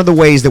that's one of the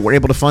ways that we're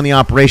able to fund the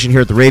operation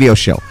here at the radio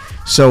show.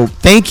 So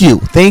thank you.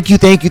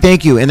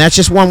 And that's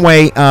just one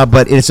way,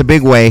 but it's a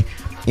big way.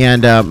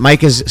 And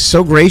Mike is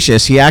so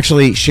gracious. He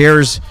actually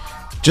shares,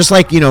 just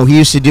like, he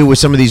used to do with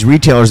some of these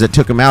retailers that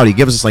took him out. He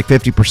gives us like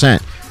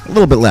 50%, a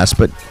little bit less,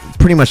 but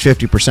pretty much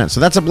 50%. So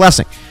that's a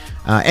blessing.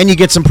 And you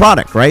get some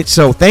product, right?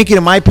 So thank you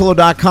to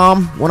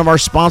mypillow.com, one of our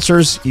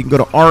sponsors. You can go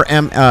to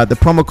the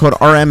promo code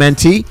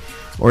RMNT,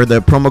 or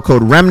the promo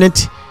code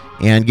Remnant,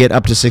 and get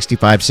up to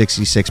 65,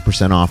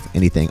 66% off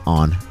anything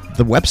on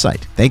the website.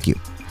 Thank you.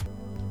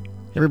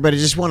 Everybody,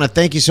 just want to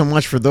thank you so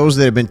much for those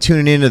that have been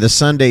tuning into the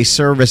Sunday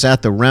service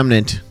at the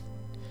Remnant.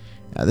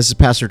 This is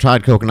Pastor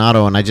Todd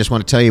Coconato, and I just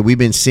want to tell you, we've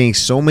been seeing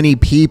so many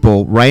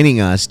people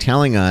writing us,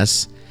 telling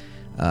us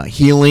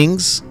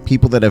healings,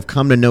 people that have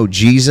come to know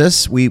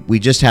Jesus. We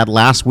just had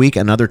last week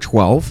another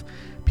 12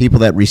 people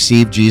that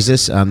received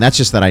Jesus. That's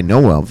just that I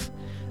know of.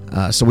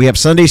 So we have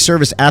Sunday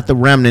service at the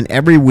Remnant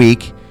every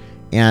week.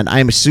 And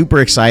I'm super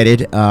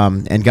excited,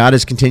 and God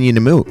is continuing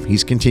to move.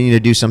 He's continuing to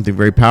do something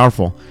very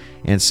powerful.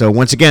 And so,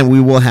 once again,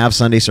 we will have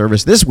Sunday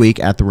service this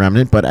week at the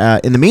Remnant.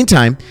 But in the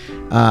meantime,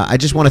 I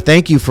just want to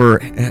thank you for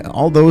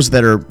all those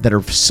that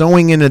are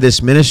sowing into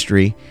this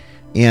ministry.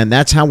 And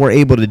that's how we're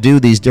able to do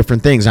these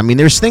different things. I mean,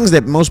 there's things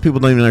that most people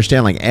don't even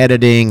understand, like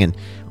editing and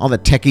all the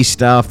techie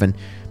stuff. And,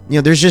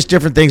 there's just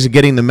different things of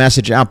getting the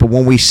message out. But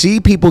when we see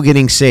people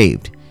getting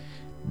saved,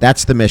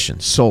 that's the mission.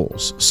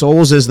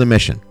 Souls is the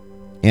mission.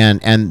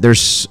 And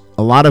there's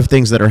a lot of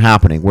things that are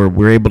happening where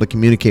we're able to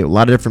communicate with a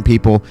lot of different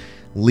people,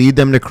 lead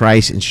them to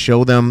Christ, and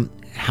show them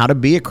how to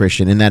be a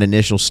Christian in that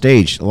initial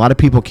stage. A lot of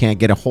people can't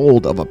get a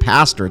hold of a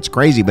pastor. It's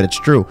crazy, but it's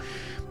true.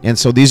 And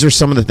so these are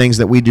some of the things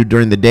that we do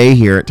during the day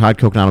here at Todd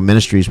Coconato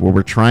Ministries, where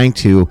we're trying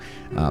to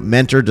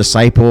mentor,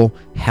 disciple,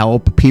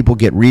 help people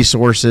get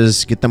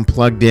resources, get them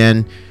plugged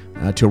in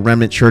to a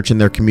remnant church in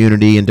their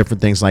community and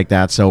different things like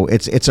that. So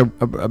it's a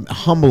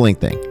humbling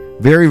thing,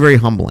 very, very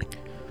humbling,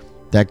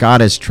 that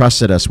God has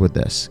trusted us with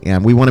this,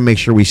 and we want to make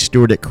sure we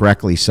steward it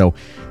correctly. So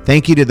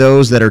thank you to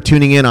those that are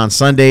tuning in on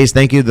Sundays.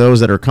 Thank you to those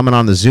that are coming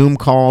on the Zoom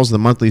calls, the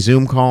monthly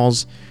Zoom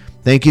calls.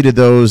 Thank you to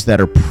those that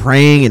are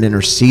praying and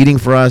interceding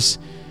for us.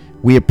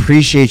 We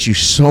appreciate you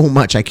so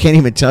much. I can't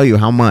even tell you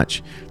how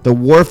much. The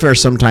warfare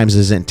sometimes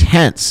is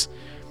intense,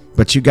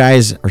 but you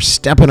guys are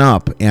stepping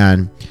up,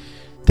 and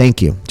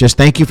thank you. Just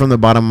thank you from the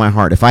bottom of my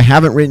heart. If I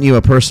haven't written you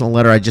a personal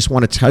letter, I just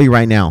want to tell you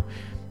right now,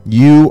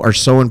 you are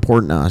so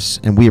important to us,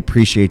 and we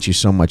appreciate you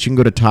so much. You can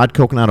go to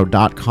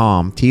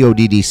toddcoconato.com,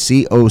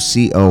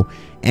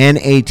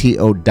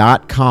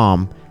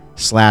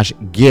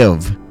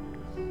 TODDCOCONATO.com/give,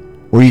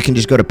 or you can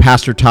just go to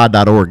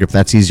pastortodd.org if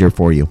that's easier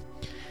for you.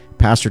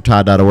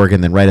 pastortodd.org,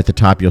 and then right at the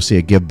top you'll see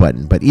a give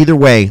button. But either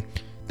way,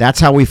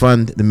 that's how we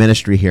fund the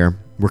ministry here.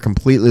 We're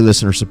completely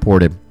listener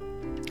supported,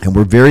 and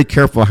we're very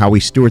careful how we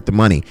steward the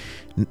money.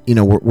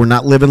 We're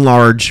not living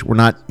large. We're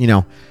not,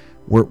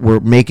 We're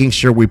making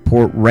sure we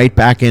pour right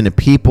back into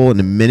people,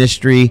 into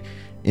ministry,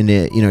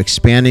 into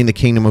expanding the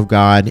kingdom of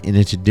God, and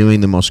into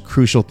doing the most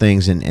crucial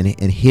things and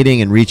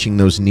hitting and reaching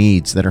those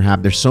needs that are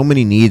happening. There's so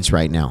many needs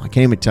right now. I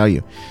can't even tell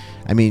you.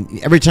 I mean,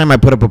 every time I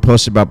put up a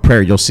post about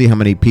prayer, you'll see how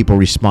many people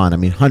respond. I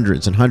mean,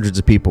 hundreds and hundreds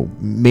of people,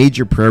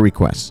 major prayer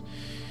requests.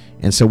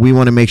 And so we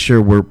want to make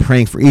sure we're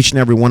praying for each and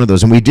every one of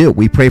those. And we do.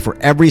 We pray for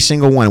every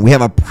single one. We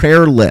have a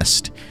prayer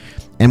list.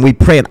 and we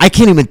pray. And I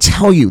can't even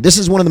tell you, this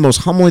is one of the most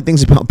humbling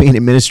things about being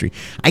in ministry.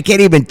 I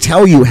can't even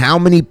tell you how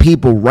many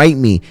people write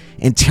me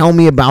and tell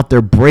me about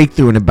their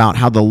breakthrough and about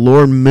how the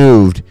Lord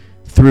moved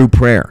through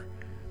prayer.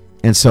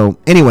 And so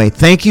anyway,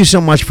 thank you so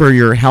much for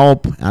your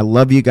help. I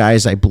love you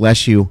guys. I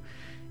bless you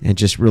and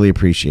just really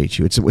appreciate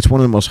you. It's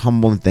one of the most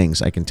humbling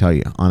things I can tell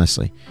you,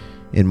 honestly,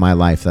 in my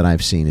life that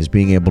I've seen, is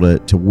being able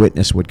to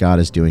witness what God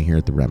is doing here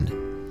at the Remnant.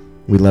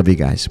 We love you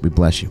guys. We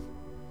bless you.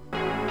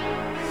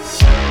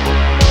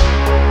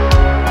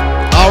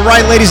 All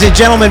right, ladies and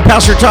gentlemen,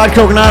 Pastor Todd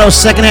Coconato,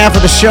 second half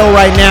of the show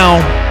right now.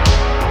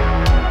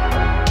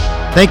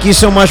 Thank you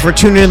so much for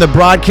tuning in to the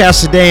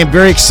broadcast today. I'm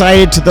very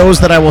excited to those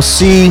that I will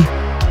see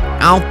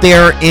out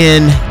there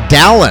in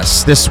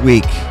Dallas this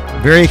week.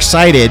 Very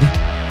excited.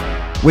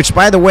 Which,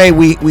 by the way,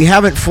 we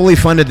haven't fully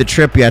funded the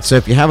trip yet. So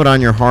if you have it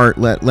on your heart,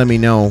 let me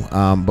know.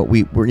 But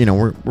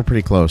we're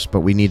pretty close.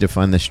 But we need to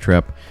fund this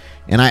trip.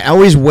 And I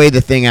always weigh the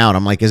thing out.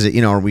 I'm like, is it,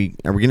 are we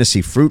going to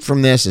see fruit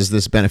from this? Is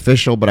this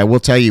beneficial? But I will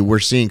tell you, we're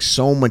seeing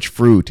so much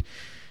fruit.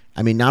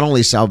 I mean, not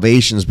only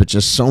salvations, but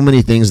just so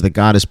many things that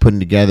God is putting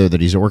together, that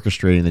He's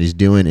orchestrating, that He's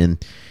doing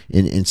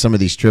in some of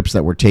these trips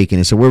that we're taking.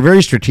 And so we're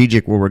very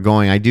strategic where we're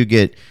going. I do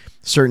get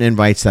certain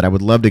invites that I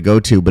would love to go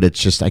to, but it's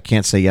just I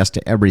can't say yes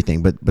to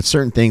everything. But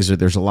certain things,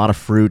 there's a lot of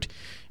fruit,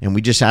 and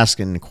we just ask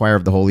and inquire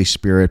of the Holy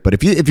Spirit. But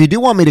if you do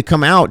want me to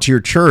come out to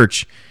your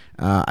church,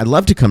 I'd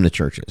love to come to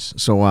churches.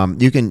 So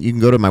you can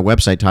go to my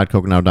website,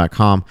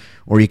 toddcoconato.com,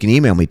 or you can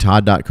email me,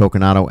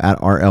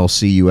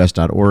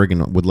 todd.coconato@rlcus.org,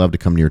 and would love to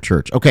come to your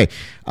church. Okay,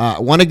 I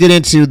want to get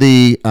into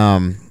the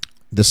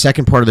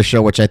second part of the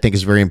show, which I think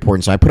is very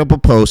important. So I put up a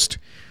post,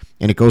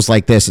 and it goes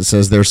like this. It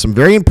says, there's some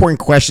very important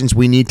questions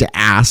we need to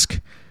ask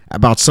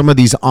about some of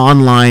these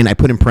online, I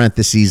put in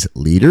parentheses,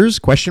 leaders, ?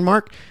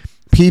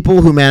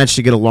 People who manage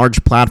to get a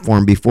large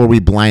platform before we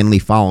blindly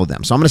follow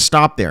them. So I'm going to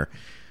stop there.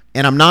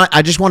 And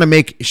I just want to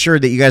make sure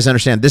that you guys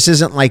understand, this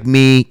isn't like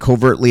me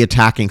covertly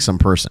attacking some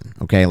person,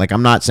 okay? Like,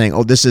 I'm not saying,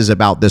 oh, this is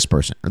about this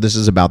person or this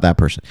is about that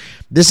person.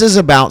 This is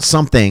about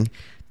something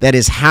that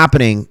is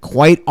happening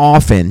quite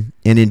often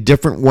and in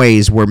different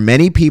ways, where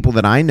many people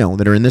that I know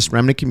that are in this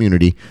remnant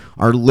community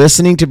are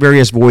listening to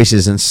various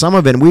voices, and some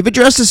of it, and we've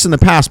addressed this in the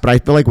past, but I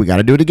feel like we got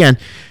to do it again,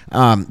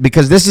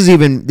 because this is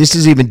even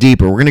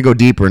deeper. We're going to go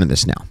deeper into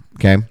this now,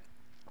 okay?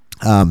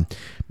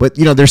 But,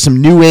 there's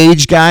some new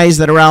age guys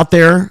that are out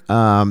there.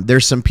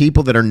 There's some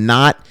people that are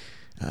not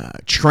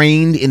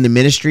trained in the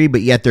ministry,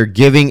 but yet they're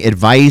giving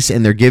advice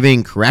and they're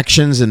giving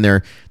corrections and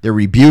they're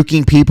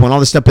rebuking people and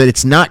all this stuff. But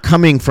it's not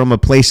coming from a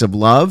place of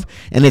love,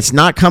 and it's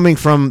not coming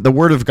from the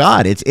Word of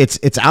God.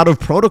 It's out of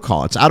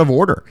protocol. It's out of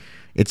order.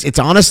 It's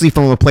honestly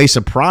from a place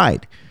of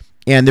pride.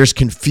 And there's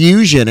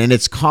confusion, and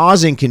it's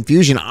causing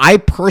confusion. I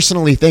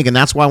personally think, and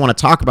that's why I want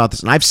to talk about this,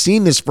 and I've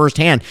seen this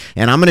firsthand,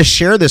 and I'm going to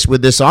share this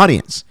with this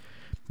audience,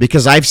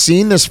 because I've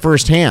seen this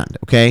firsthand,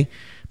 okay?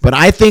 But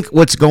I think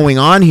what's going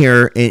on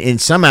here in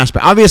some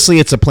aspect, obviously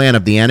it's a plan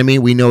of the enemy.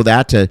 We know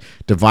that, to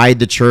divide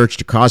the church,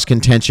 to cause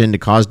contention, to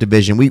cause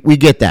division. We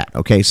get that,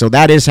 okay? So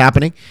that is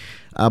happening.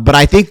 But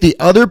I think the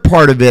other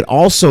part of it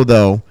also,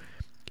 though,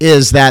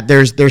 is that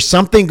there's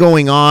something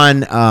going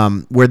on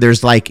where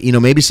there's like,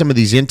 maybe some of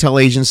these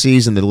intel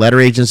agencies and the letter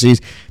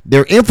agencies,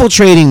 they're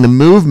infiltrating the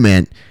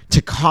movement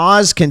to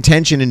cause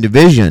contention and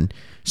division,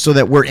 so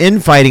that we're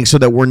infighting, so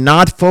that we're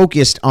not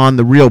focused on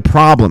the real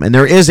problem. And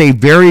there is a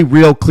very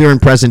real, clear,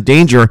 and present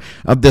danger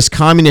of this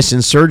communist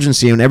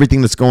insurgency and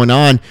everything that's going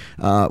on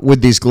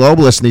with these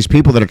globalists and these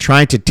people that are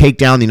trying to take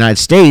down the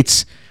United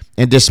States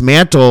and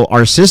dismantle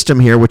our system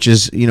here, which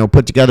is,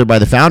 put together by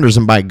the founders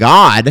and by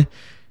God,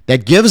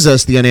 that gives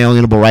us the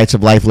unalienable rights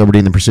of life, liberty,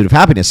 and the pursuit of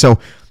happiness. So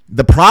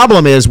the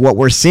problem is, what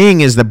we're seeing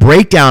is the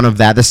breakdown of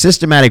that, the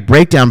systematic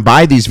breakdown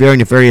by these very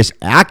nefarious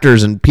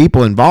actors and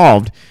people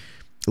involved,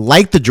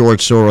 like the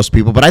George Soros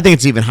people, but I think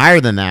it's even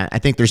higher than that. I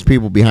think there's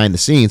people behind the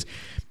scenes.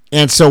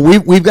 And so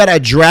we've got to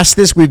address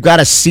this. We've got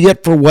to see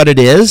it for what it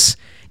is,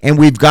 and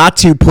we've got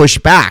to push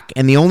back.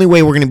 And the only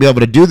way we're going to be able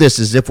to do this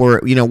is if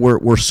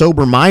we're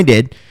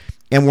sober-minded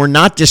and we're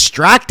not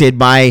distracted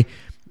by,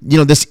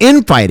 this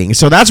infighting.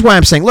 So that's why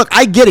I'm saying, look,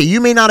 I get it. You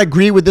may not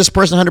agree with this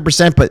person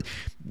 100%, but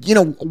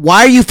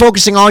why are you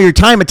focusing all your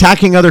time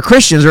attacking other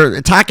Christians or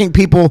attacking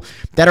people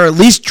that are at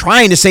least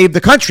trying to save the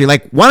country?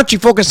 Like, why don't you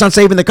focus on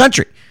saving the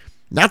country?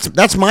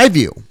 That's my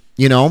view,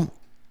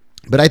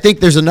 But I think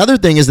there's another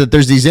thing, is that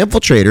there's these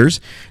infiltrators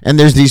and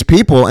there's these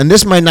people, and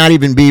this might not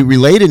even be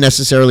related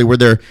necessarily where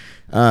they're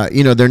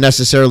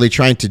necessarily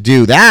trying to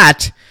do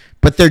that,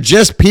 but they're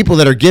just people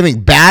that are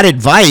giving bad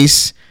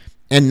advice,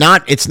 and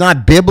it's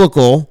not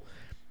biblical.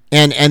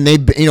 And they,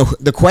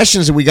 the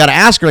questions that we got to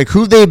ask are like,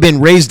 who they've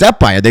been raised up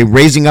by. Are they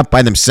raising up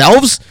by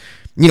themselves?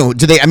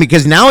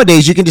 Because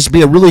nowadays you can just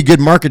be a really good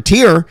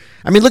marketeer.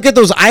 Look at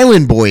those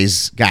Island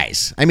Boys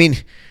guys.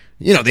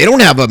 They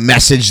don't have a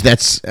message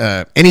that's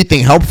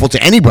anything helpful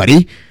to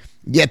anybody,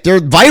 yet they're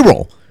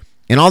viral.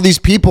 And all these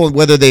people,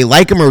 whether they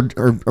like them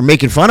or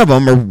making fun of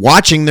them or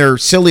watching their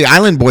silly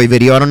Island Boy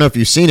video, I don't know if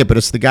you've seen it, but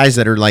it's the guys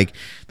that are like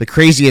the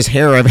craziest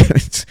hair of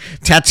it.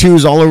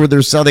 Tattoos all over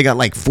their cell. They got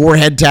like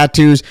forehead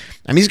tattoos.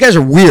 I mean, these guys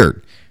are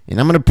weird. And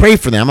I'm going to pray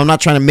for them. I'm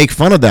not trying to make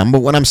fun of them. But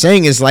what I'm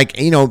saying is, like,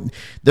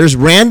 there's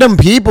random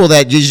people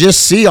that you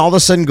just see all of a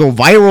sudden go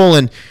viral.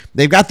 And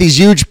they've got these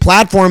huge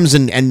platforms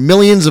and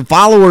millions of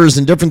followers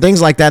and different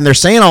things like that. And they're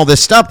saying all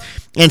this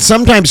stuff. And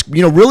sometimes,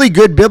 really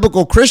good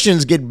biblical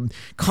Christians get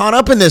caught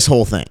up in this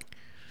whole thing.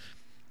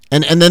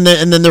 And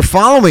then they're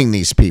following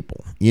these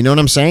people. You know what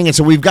I'm saying? And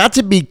so we've got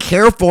to be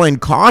careful and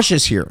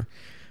cautious here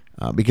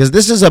because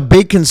this is a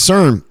big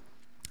concern.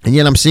 And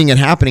yet I'm seeing it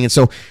happening. And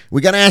so we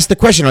got to ask the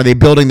question, are they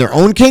building their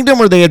own kingdom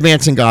or are they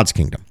advancing God's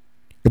kingdom?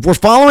 If we're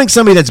following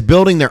somebody that's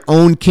building their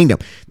own kingdom,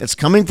 that's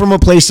coming from a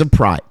place of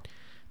pride,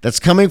 that's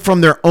coming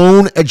from their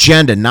own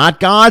agenda, not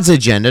God's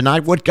agenda,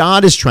 not what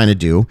God is trying to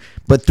do,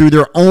 but through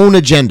their own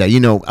agenda.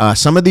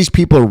 Some of these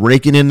people are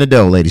raking in the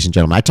dough, ladies and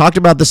gentlemen. I talked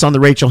about this on the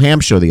Rachel Ham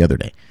Show the other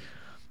day.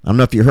 I don't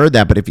know if you heard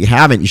that, but if you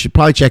haven't, you should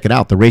probably check it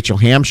out, the Rachel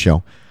Ham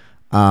Show.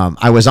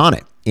 I was on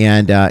it.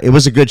 And it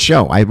was a good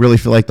show. I really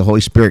feel like the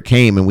Holy Spirit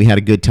came and we had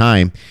a good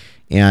time.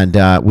 And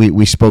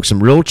we spoke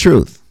some real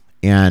truth.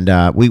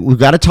 And we've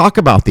got to talk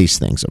about these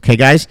things. Okay,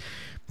 guys?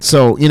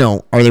 So,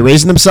 are they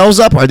raising themselves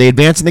up? Are they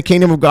advancing the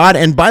kingdom of God?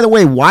 And by the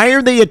way, why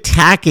are they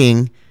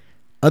attacking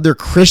other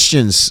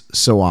Christians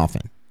so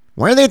often?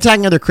 Why are they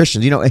attacking other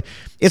Christians?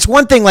 It's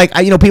one thing like,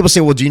 people say,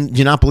 well, do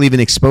you not believe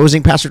in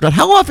exposing, Pastor Todd?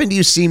 How often do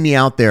you see me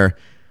out there,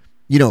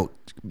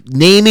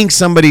 naming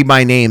somebody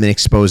by name and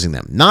exposing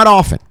them? Not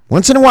often.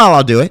 Once in a while,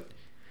 I'll do it.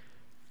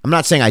 I'm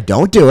not saying I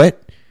don't do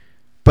it,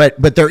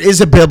 but there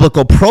is a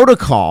biblical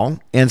protocol,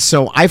 and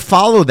so I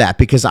follow that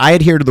because I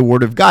adhere to the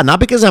Word of God,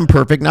 not because I'm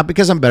perfect, not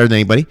because I'm better than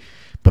anybody,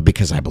 but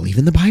because I believe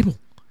in the Bible,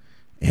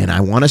 and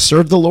I want to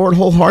serve the Lord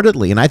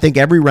wholeheartedly, and I think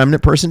every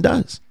remnant person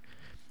does.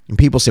 And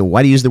people say, well,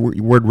 why do you use the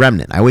word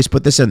remnant? I always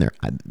put this in there.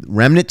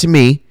 Remnant to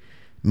me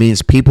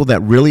means people that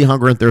really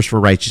hunger and thirst for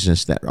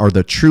righteousness, that are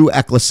the true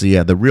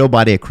ecclesia, the real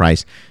body of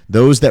Christ,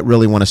 those that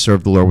really want to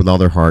serve the Lord with all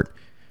their heart.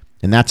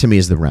 And that to me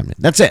is the remnant.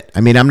 That's it.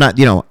 I mean, I'm not,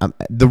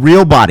 the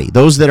real body,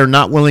 those that are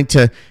not willing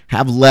to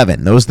have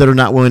leaven, those that are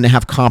not willing to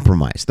have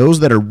compromise,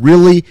 those that are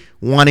really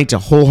wanting to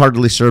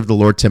wholeheartedly serve the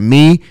Lord, to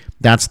me,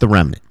 that's the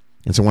remnant.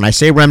 And so when I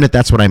say remnant,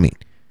 that's what I mean.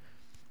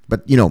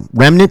 But,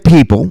 remnant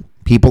people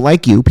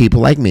like you, people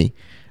like me,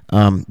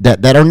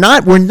 that are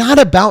not, we're not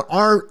about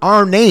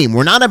our name.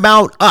 We're not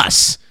about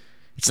us.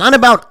 It's not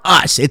about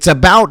us. It's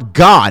about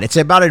God. It's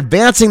about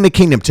advancing the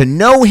kingdom, to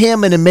know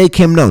him and to make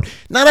him known.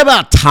 Not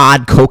about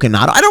Todd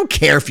Coconato. I don't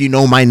care if you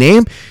know my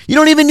name. You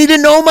don't even need to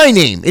know my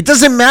name. It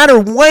doesn't matter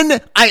one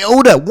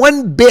iota,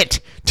 one bit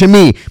to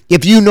me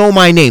if you know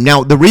my name.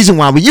 Now, the reason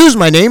why we use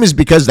my name is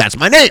because that's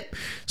my name.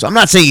 So I'm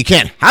not saying you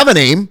can't have a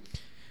name.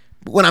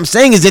 But what I'm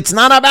saying is it's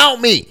not about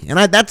me. And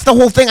that's the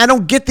whole thing. I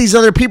don't get these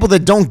other people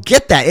that don't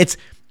get that.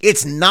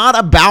 It's not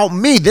about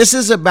me. This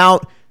is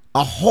about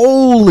a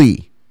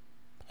holy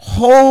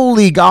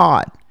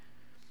God,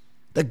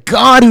 the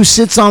God who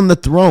sits on the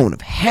throne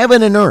of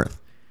heaven and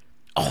earth,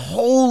 a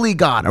holy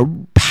God, a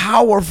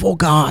powerful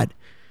God,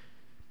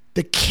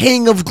 the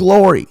King of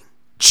glory,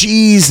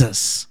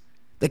 Jesus,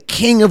 the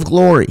King of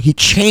glory. He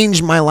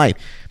changed my life.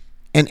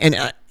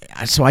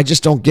 So I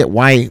just don't get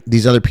why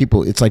these other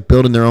people, it's like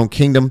building their own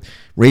kingdom,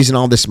 raising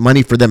all this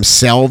money for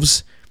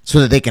themselves so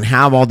that they can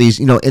have all these,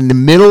 in the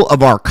middle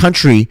of our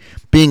country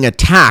being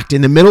attacked,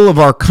 in the middle of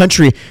our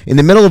country, in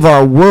the middle of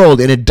our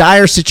world, in a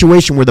dire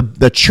situation where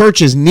the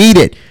church is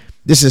needed.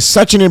 This is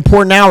such an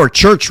important hour.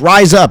 Church,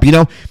 rise up,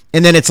 And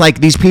then it's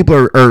like these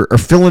people are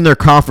filling their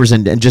coffers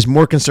and just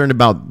more concerned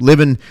about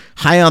living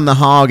high on the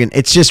hog, and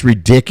it's just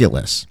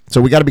ridiculous. So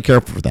we got to be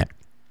careful for that.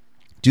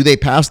 Do they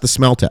pass the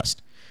smell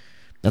test?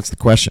 That's the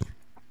question.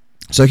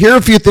 So here are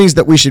a few things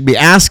that we should be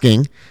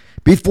asking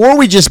before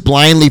we just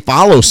blindly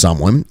follow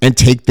someone and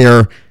take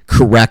their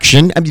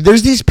correction. I mean,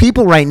 there's these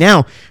people right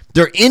now,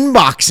 they're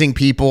inboxing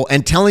people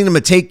and telling them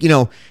to take,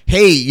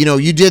 hey,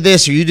 you did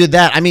this or you did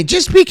that. I mean,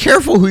 just be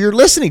careful who you're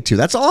listening to.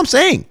 That's all I'm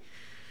saying.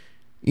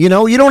 You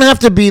don't have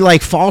to be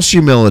like false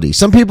humility.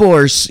 Some people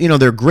are,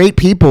 they're great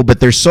people, but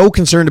they're so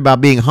concerned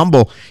about being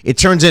humble, it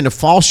turns into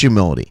false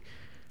humility.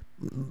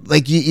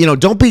 Like,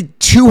 don't be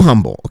too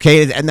humble,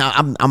 okay? And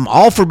I'm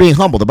all for being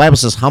humble. The Bible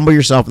says, humble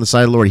yourself in the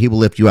sight of the Lord, he will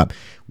lift you up.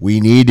 We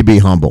need to be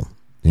humble.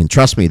 And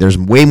trust me, there's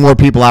way more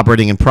people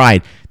operating in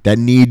pride that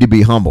need to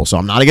be humble. So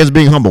I'm not against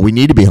being humble. We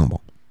need to be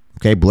humble,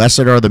 okay? Blessed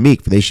are the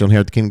meek, for they shall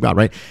inherit the kingdom of God,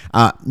 right?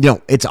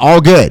 It's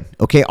all good,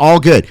 okay? All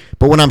good.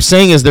 But what I'm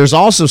saying is there's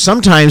also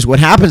sometimes what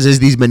happens is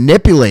these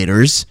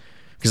manipulators,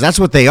 because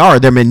that's what they are,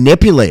 they're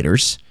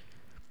manipulators.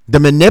 The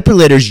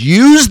manipulators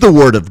use the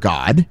word of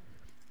God.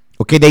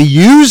 Okay, they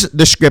use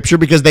the scripture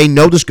because they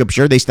know the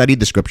scripture. They studied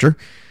the scripture.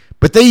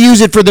 But they use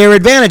it for their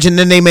advantage. And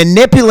then they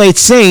manipulate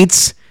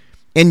saints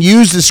and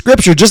use the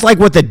scripture just like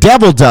what the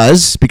devil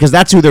does, because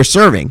that's who they're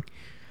serving.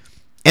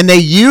 And they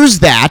use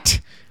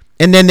that,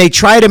 and then they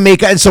try to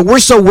make... And so we're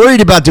so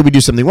worried about, did we do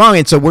something wrong?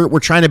 And so we're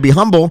trying to be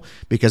humble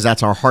because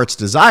that's our heart's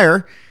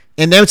desire.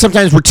 And then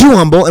sometimes we're too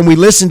humble and we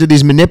listen to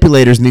these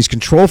manipulators and these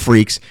control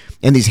freaks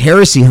and these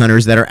heresy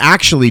hunters that are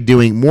actually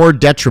doing more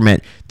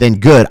detriment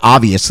than good,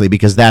 obviously,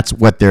 because that's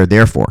what they're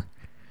there for.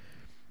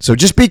 So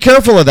just be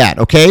careful of that,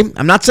 okay?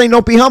 I'm not saying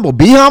don't be humble.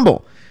 Be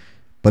humble.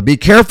 But be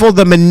careful of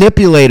the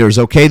manipulators,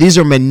 okay? These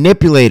are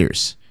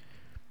manipulators.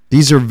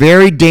 These are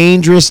very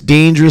dangerous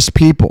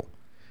people,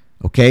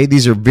 okay?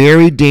 These are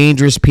very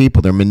dangerous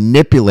people. They're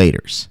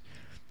manipulators.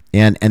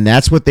 And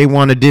that's what they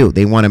want to do.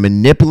 They want to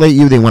manipulate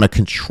you. They want to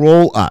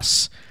control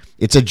us.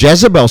 It's a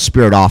Jezebel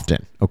spirit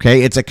often,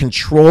 okay? It's a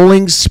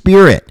controlling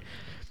spirit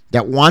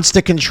that wants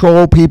to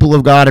control people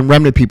of God and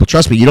remnant people.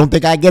 Trust me, you don't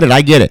think I get it.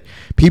 I get it.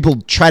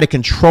 People try to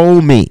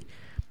control me.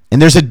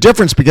 And there's a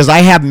difference because I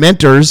have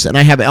mentors and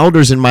I have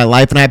elders in my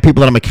life and I have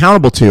people that I'm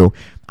accountable to.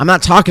 I'm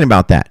not talking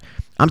about that.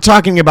 I'm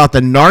talking about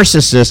the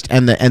narcissist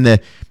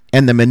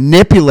and the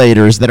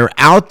manipulators that are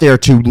out there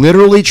to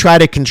literally try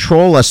to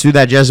control us through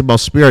that Jezebel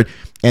spirit.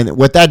 And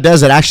what that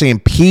does, it actually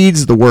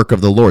impedes the work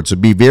of the Lord. So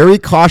be very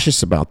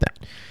cautious about that.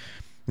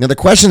 Now the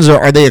questions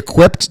are they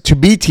equipped to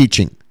be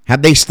teaching?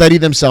 Have they studied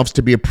themselves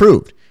to be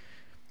approved?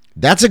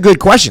 That's a good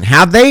question.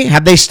 Have they?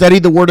 Have they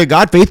studied the Word of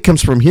God? Faith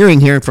comes from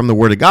hearing from the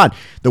Word of God.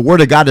 The Word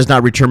of God does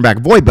not return back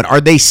void, but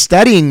are they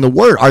studying the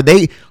Word? Are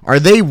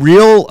they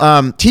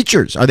real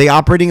teachers? Are they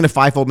operating in a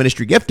fivefold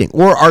ministry gifting?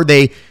 Or are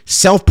they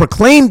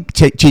self-proclaimed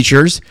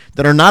teachers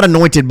that are not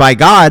anointed by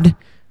God,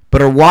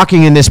 but are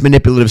walking in this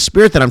manipulative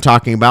spirit that I'm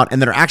talking about, and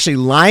that are actually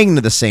lying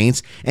to the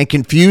saints and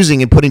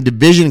confusing and putting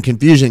division,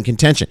 confusion, and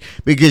contention?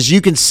 Because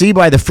you can see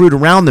by the fruit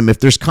around them,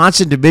 if there's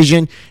constant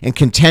division and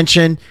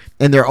contention,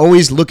 and they're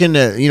always looking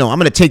to, I'm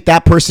going to take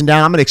that person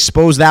down, I'm going to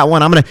expose that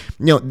one, I'm going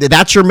to,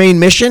 that's your main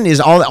mission,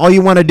 is all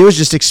you want to do is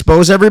just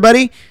expose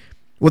everybody?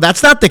 Well,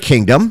 that's not the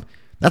kingdom.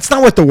 That's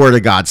not what the Word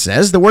of God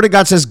says. The Word of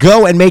God says,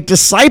 go and make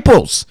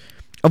disciples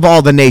of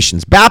all the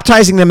nations,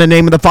 baptizing them in the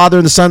name of the Father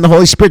and the Son and the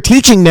Holy Spirit,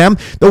 teaching them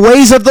the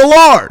ways of the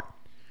Lord.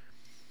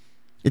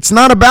 It's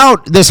not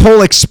about this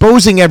whole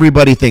exposing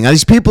everybody thing.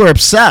 These people are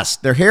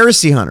obsessed. They're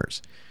heresy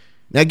hunters.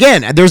 Now,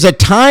 again, there's a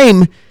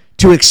time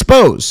to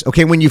expose.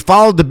 Okay, when you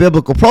follow the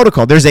biblical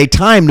protocol, there's a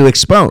time to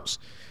expose.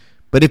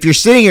 But if you're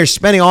sitting here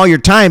spending all your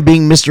time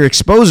being Mr.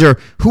 Exposer,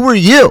 who are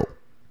you?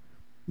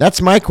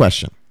 That's my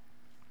question.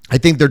 I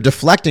think they're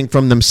deflecting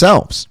from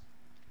themselves.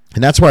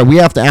 And that's why we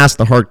have to ask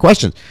the hard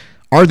questions.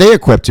 Are they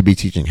equipped to be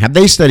teaching? Have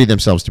they studied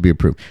themselves to be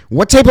approved?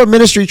 What type of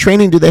ministry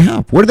training do they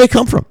have? Where do they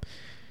come from?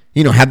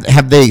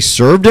 Have they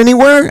served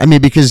anywhere? I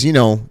mean, because,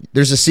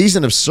 there's a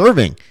season of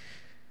serving.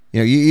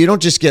 You don't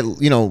just get,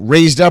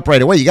 raised up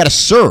right away. You got to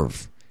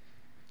serve.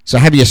 So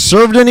have you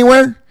served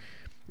anywhere?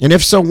 And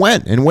if so,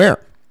 when and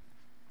where?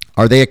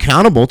 Are they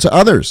accountable to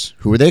others?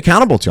 Who are they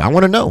accountable to? I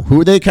want to know.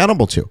 Who are they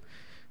accountable to?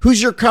 Who's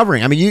your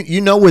covering? I mean,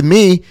 with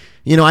me,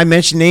 I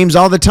mention names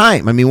all the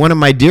time. I mean, one of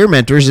my dear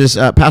mentors is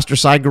Pastor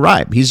Cy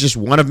Garib. He's just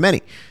one of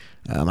many.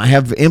 I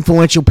have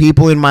influential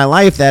people in my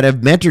life that have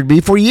mentored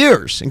me for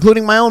years,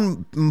 including my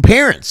own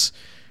parents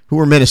who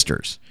were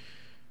ministers.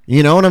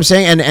 You know what I'm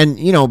saying? And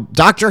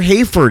Dr.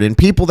 Hayford and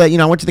people that,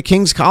 I went to the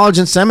King's College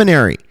and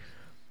Seminary.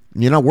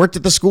 Worked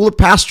at the School of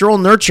Pastoral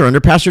Nurture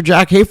under Pastor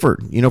Jack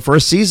Hayford, for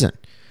a season.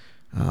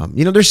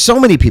 There's so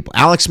many people.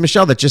 Alex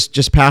Michelle that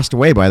just passed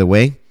away, by the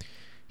way.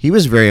 He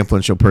was a very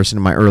influential person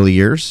in my early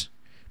years.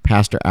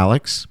 Pastor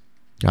Alex,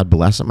 God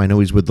bless him. I know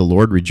he's with the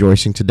Lord,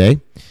 rejoicing today.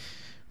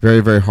 Very,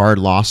 very hard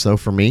loss, though,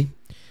 for me.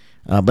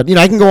 But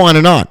I can go on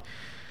and on.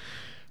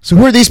 So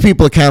who are these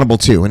people accountable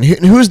to? And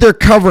who's their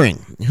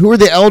covering? Who are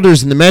the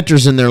elders and the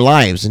mentors in their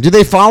lives? And do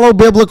they follow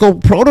biblical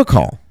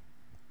protocol?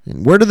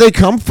 And where do they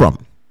come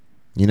from?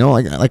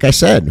 Like I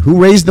said, who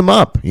raised them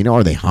up?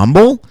 Are they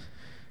humble?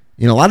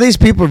 A lot of these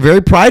people are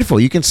very prideful.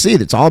 You can see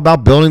it's all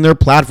about building their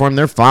platform,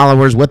 their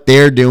followers, what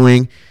they're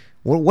doing.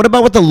 What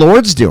about what the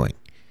Lord's doing?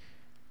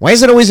 Why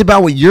is it always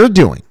about what you're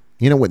doing?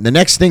 What the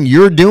next thing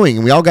you're doing,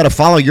 and we all got to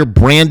follow your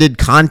branded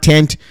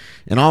content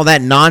and all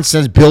that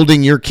nonsense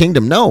building your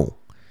kingdom. No.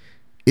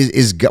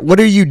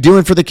 What are you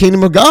doing for the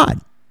kingdom of God?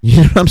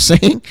 You know what I'm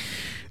saying?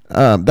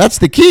 That's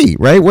the key,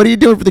 right? What are you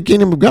doing for the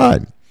kingdom of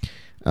God?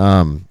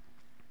 That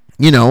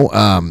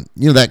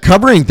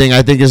covering thing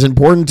I think is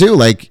important too.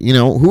 Like,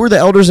 who are the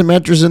elders and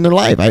mentors in their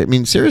life? I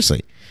mean,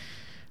 seriously.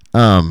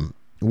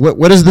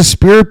 What is the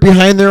spirit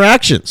behind their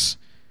actions?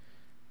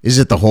 Is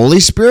it the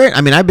Holy Spirit?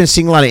 I mean, I've been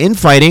seeing a lot of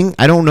infighting.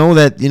 I don't know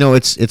that,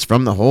 it's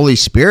from the Holy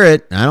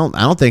Spirit. I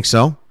don't think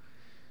so.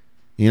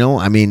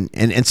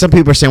 And some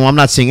people are saying, well, I'm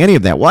not seeing any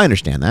of that. Well, I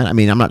understand that. I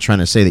mean, I'm not trying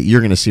to say that you're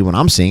going to see what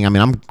I'm seeing. I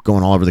mean, I'm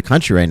going all over the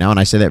country right now, and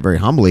I say that very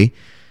humbly.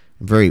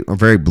 I'm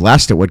very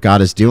blessed at what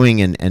God is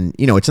doing. And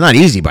it's not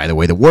easy, by the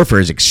way. The warfare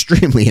is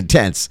extremely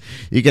intense.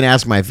 You can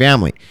ask my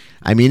family.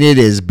 I mean, it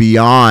is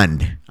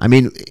beyond. I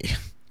mean,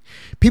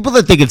 people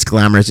that think it's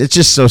glamorous, it's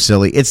just so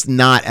silly. It's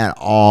not at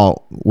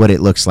all what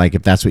it looks like,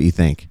 if that's what you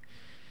think.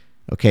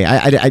 Okay,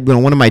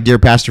 one of my dear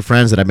pastor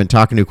friends that I've been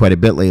talking to quite a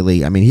bit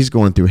lately, I mean, he's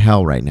going through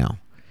hell right now.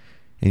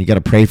 And you got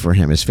to pray for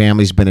him. His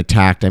family's been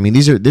attacked. I mean,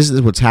 this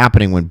is what's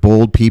happening when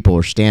bold people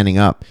are standing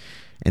up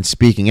and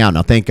speaking out.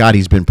 Now, thank God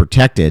he's been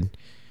protected.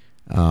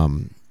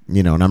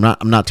 And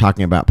I'm not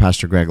talking about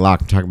Pastor Greg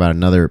Locke. I'm talking about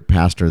another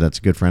pastor that's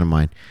a good friend of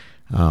mine.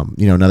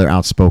 Another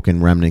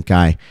outspoken remnant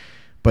guy.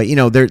 But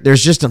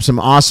there's just some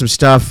awesome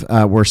stuff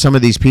where some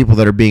of these people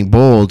that are being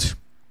bold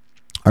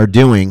are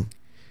doing.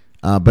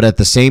 But at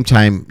the same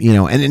time,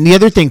 and the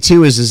other thing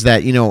too is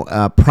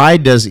that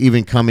pride does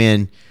even come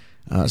in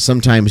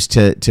sometimes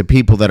to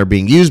people that are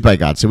being used by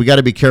God. So we got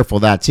to be careful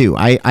of that too.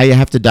 I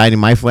have to die to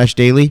my flesh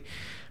daily.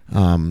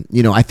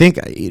 I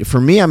think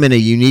for me, I'm in a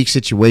unique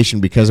situation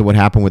because of what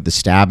happened with the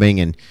stabbing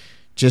and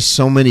just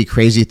so many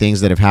crazy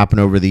things that have happened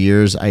over the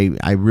years.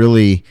 I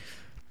really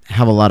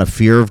have a lot of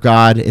fear of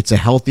God. It's a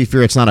healthy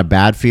fear. It's not a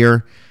bad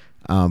fear.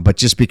 But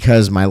just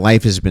because my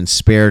life has been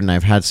spared and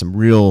I've had some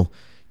real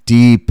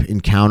deep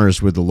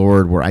encounters with the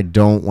Lord where I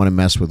don't want to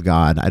mess with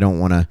God. I don't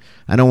want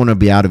to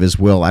be out of his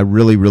will. I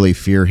really, really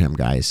fear him,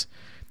 guys.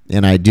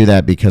 And I do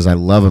that because I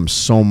love him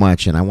so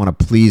much and I want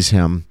to please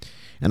him.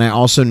 And I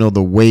also know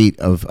the weight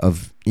of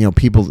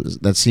people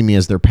that see me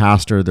as their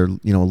pastor, their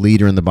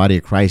leader in the body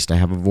of Christ. I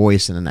have a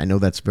voice, and I know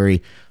that's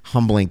very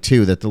humbling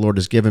too, that the Lord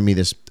has given me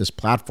this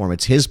platform.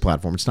 It's his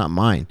platform. It's not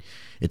mine.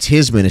 It's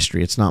his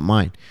ministry. It's not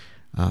mine.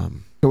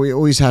 So we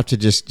always have to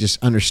just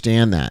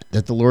understand that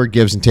the Lord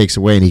gives and takes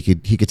away, and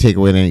he could take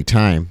away at any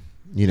time,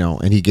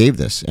 and he gave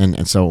this.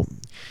 And so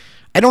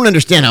I don't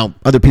understand how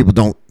other people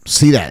don't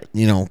see that,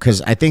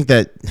 because I think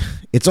that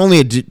it's only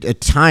a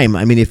time.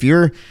 I mean, if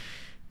you're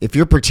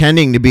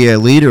pretending to be a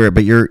leader,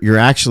 but you're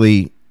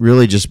actually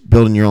really just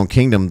building your own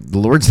kingdom, the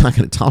Lord's not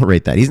going to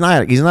tolerate that. He's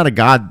not a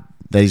God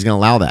that he's going to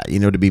allow that,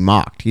 to be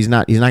mocked. He's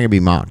not going to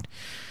be mocked.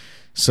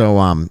 So,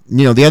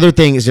 the other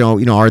thing is,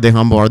 are they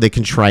humble? Are they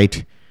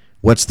contrite?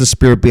 What's the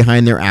spirit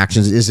behind their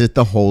actions? Is it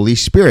the Holy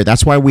Spirit?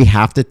 That's why we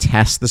have to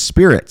test the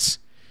spirits.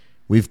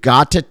 We've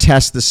got to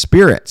test the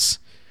spirits,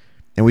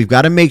 and we've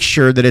got to make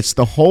sure that it's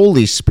the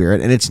Holy Spirit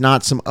and it's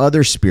not some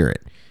other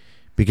spirit.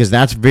 Because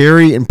that's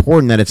very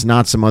important, that it's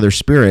not some other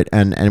spirit,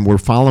 and we're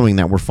following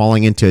that. We're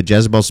falling into a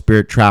Jezebel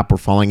spirit trap. We're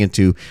falling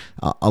into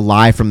a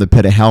lie from the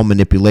pit of hell,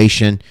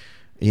 manipulation.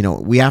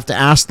 We have to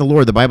ask the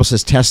Lord. The Bible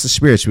says, test the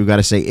spirits. We've got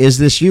to say, is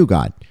this you,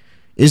 God?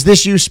 Is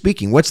this you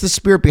speaking? What's the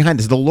spirit behind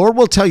this? The Lord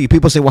will tell you.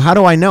 People say, well, how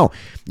do I know?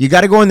 You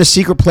got to go in the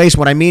secret place.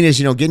 What I mean is,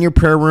 get in your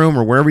prayer room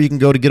or wherever you can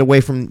go to get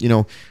away from,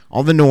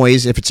 all the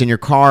noise. If it's in your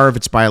car, if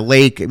it's by a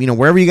lake,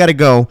 wherever you got to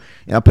go,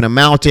 up in a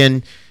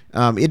mountain.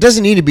 It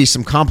doesn't need to be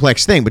some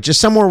complex thing, but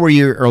just somewhere where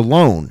you're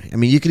alone. I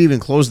mean, you could even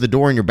close the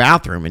door in your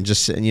bathroom and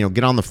just,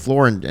 get on the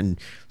floor and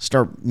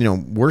start,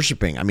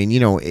 worshiping. I mean,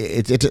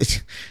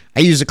 I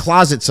use a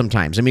closet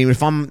sometimes. I mean,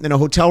 if I'm in a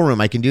hotel room,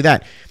 I can do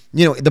that.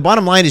 The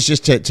bottom line is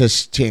just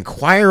to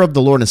inquire of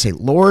the Lord and say,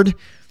 Lord,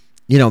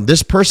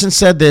 this person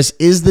said this.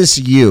 Is this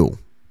you?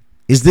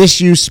 Is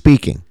this you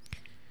speaking?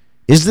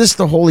 Is this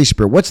the Holy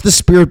Spirit? What's the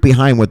spirit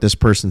behind what this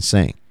person's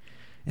saying?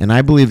 And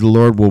I believe the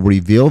Lord will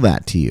reveal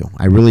that to you.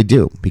 I really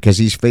do, because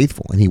he's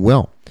faithful, and he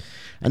will.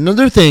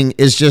 Another thing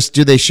is just,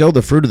 do they show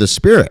the fruit of the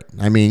Spirit?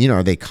 I mean,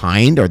 are they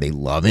kind? Are they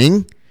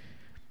loving?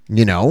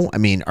 I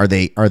mean, are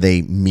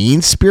they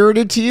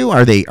mean-spirited to you?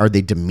 Are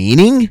they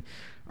demeaning?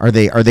 Are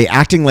they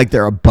acting like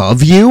they're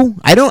above you?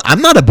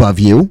 I'm not above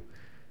you.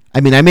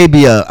 I mean, I may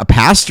be a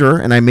pastor,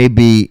 and I may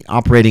be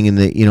operating in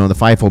the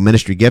fivefold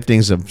ministry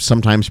giftings of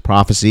sometimes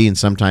prophecy and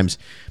sometimes,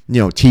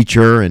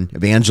 teacher and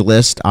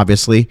evangelist,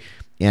 obviously.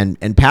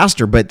 And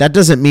pastor, but that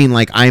doesn't mean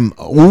like I'm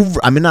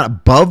not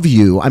above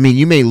you. I mean,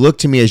 you may look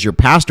to me as your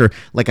pastor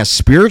like a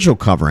spiritual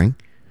covering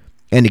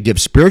and to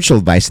give spiritual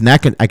advice. And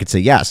I could say,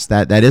 yes,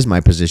 that is my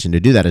position to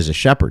do that as a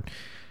shepherd.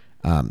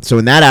 So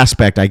in that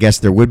aspect, I guess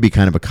there would be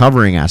kind of a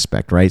covering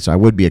aspect, right? So I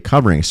would be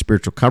a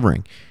spiritual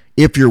covering,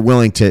 if you're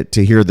willing to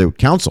hear the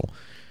counsel,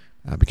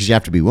 because you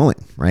have to be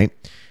willing, right?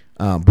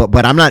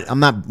 But I'm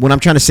not, what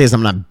I'm trying to say is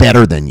I'm not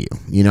better than you.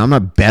 I'm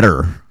not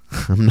better.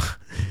 I'm not.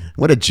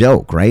 What a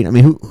joke, right? I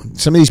mean,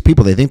 some of these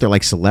people, they think they're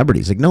like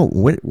celebrities. Like, no,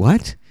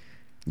 what?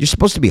 You're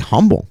supposed to be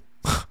humble.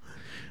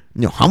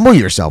 Humble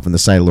yourself in the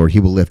sight of the Lord. He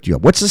will lift you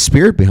up. What's the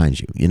spirit behind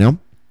you,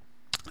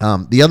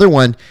 The other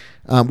one,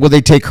 will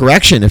they take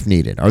correction if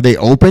needed? Are they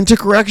open to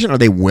correction? Are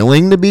they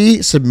willing to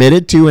be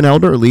submitted to an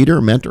elder or leader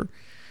or mentor?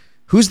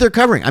 Who's their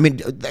covering? I mean,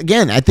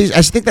 again, I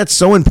think that's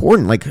so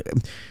important. Like,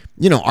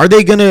 are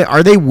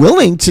they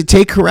willing to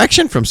take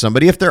correction from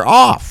somebody if they're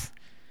off?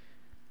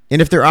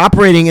 And if they're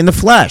operating in the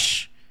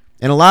flesh?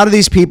 And a lot of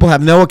these people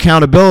have no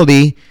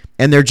accountability,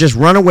 and they're just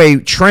runaway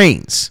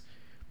trains.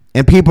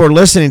 And people are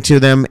listening to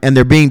them, and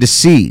they're being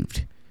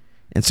deceived.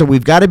 And so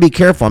we've got to be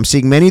careful. I'm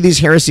seeing many of these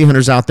heresy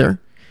hunters out there.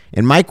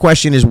 And my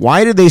question is,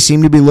 why do they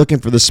seem to be looking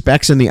for the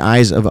specks in the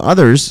eyes of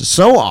others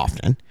so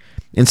often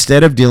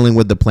instead of dealing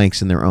with the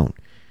planks in their own?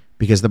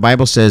 Because the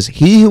Bible says,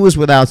 he who is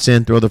without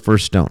sin, throw the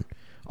first stone.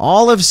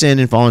 All have sinned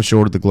and fallen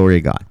short of the glory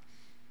of God.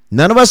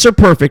 None of us are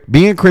perfect.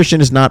 Being a Christian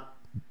is not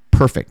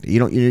perfect.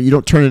 You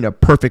don't turn into a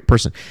perfect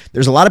person.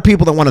 There's a lot of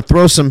people that want to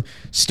throw some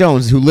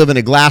stones who live in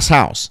a glass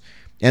house,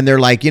 and they're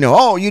like,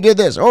 oh, you did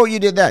this, oh, you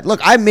did that. Look,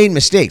 I've made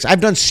mistakes.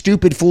 I've done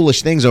stupid,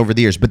 foolish things over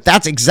the years, but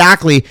that's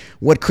exactly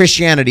what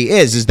Christianity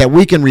is that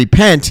we can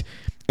repent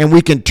and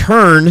we can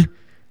turn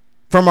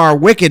from our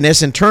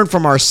wickedness and turn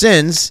from our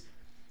sins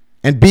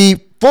and be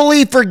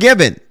fully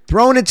forgiven,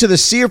 thrown into the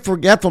sea of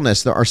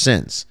forgetfulness of our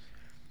sins.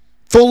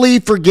 Fully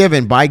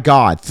forgiven by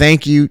God.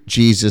 Thank you,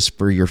 Jesus,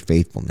 for your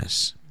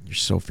faithfulness. You're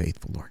so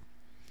faithful, Lord.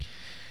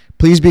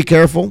 Please be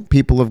careful,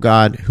 people of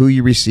God, who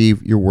you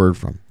receive your word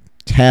from.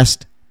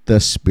 Test the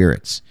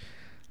spirits.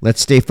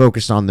 Let's stay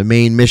focused on the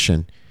main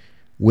mission,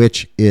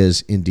 which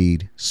is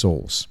indeed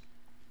souls.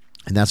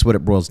 And that's what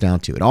it boils down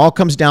to. It all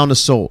comes down to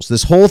souls.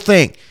 This whole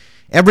thing,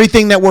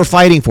 everything that we're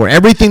fighting for,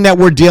 everything that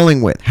we're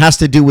dealing with has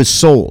to do with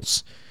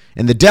souls.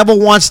 And the devil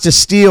wants to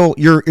steal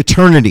your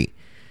eternity,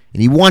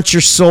 and he wants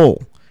your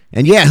soul.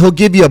 And yeah, he'll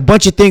give you a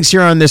bunch of things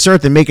here on this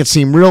earth and make it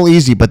seem real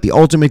easy, but the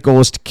ultimate goal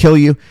is to kill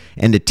you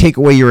and to take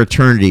away your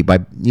eternity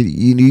by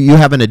you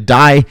having to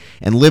die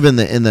and live in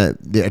the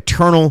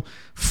eternal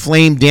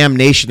flame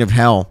damnation of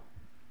hell,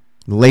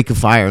 the lake of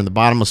fire, and the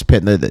bottomless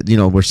pit,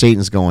 where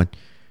Satan's going.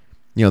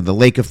 The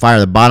lake of fire,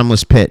 the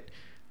bottomless pit,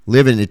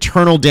 live in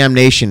eternal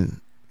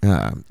damnation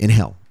in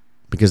hell,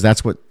 because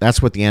that's what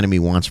the enemy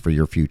wants for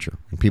your future.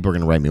 And people are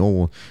going to write me, oh,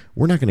 well,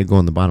 we're not going to go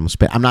in the bottomless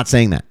pit. I'm not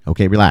saying that.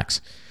 Okay,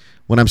 relax.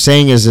 What I'm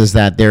saying is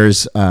that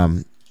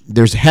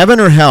there's heaven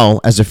or hell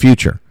as a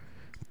future,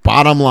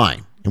 bottom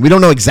line. And we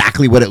don't know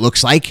exactly what it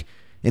looks like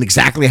and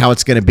exactly how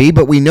it's going to be,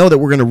 but we know that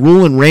we're going to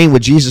rule and reign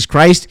with Jesus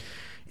Christ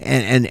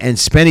and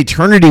spend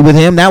eternity with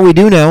him. That we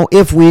do know,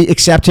 if we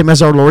accept him as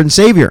our Lord and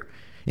Savior.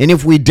 And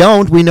if we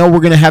don't, we know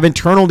we're going to have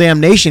eternal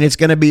damnation. It's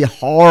going to be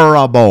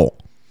horrible.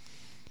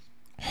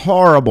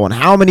 Horrible. And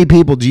how many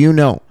people do you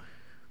know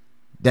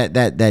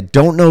that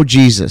don't know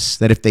Jesus,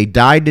 that if they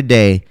died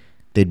today,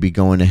 they'd be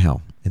going to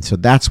hell? And so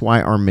that's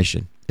why our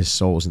mission is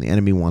souls, and the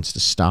enemy wants to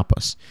stop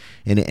us.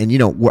 And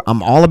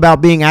I'm all about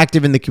being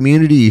active in the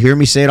community. You hear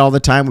me say it all the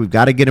time. We've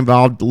got to get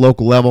involved at the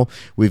local level.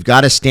 We've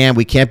got to stand.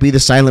 We can't be the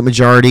silent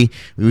majority.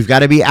 We've got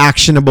to be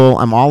actionable.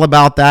 I'm all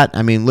about that.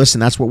 I mean, listen,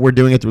 that's what we're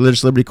doing at the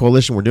Religious Liberty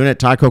Coalition. We're doing it at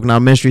Todd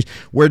Coconato Ministries.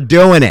 We're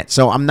doing it.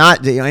 So I'm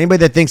not,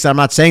 anybody that thinks that I'm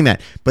not saying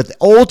that. But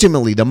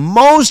ultimately, the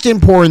most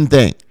important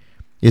thing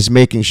is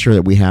making sure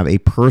that we have a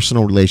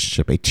personal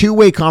relationship, a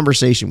two-way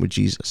conversation with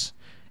Jesus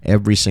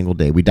every single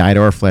day. We die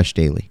to our flesh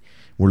daily.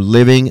 We're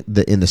living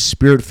in the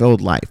Spirit-filled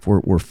life.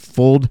 We're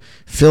filled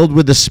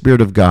with the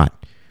Spirit of God.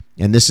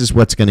 And this is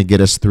what's going to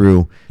get us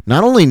through,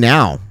 not only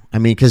now, I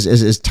mean, because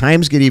as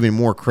times get even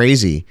more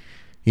crazy,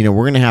 we're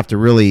going to have to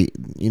really,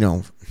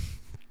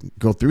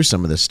 go through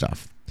some of this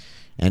stuff.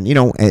 And,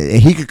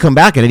 he could come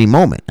back at any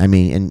moment,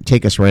 and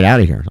take us right out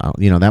of here.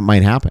 That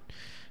might happen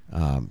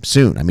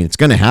soon. I mean, it's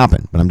going to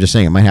happen, but I'm just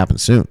saying it might happen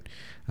soon.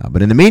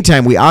 But in the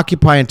meantime, we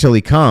occupy until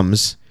he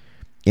comes,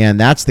 and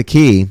that's the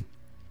key.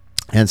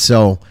 And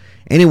so,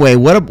 anyway,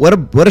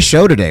 what a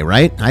show today,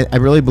 right? I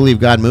really believe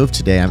God moved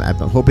today. I'm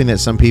hoping that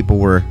some people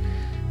were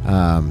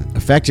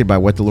affected by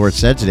what the Lord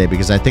said today,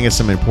 because I think it's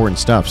some important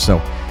stuff.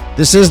 So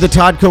this is the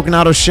Todd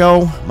Coconato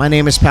Show. My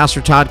name is Pastor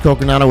Todd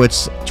Coconato.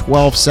 It's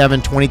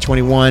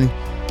 12/7/2021.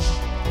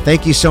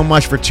 Thank you so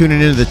much for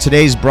tuning into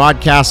today's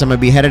broadcast. I'm going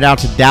to be headed out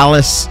to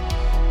Dallas.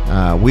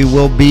 We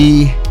will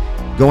be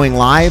going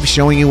live,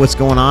 showing you what's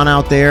going on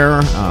out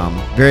there.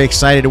 Very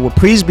excited.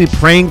 Please be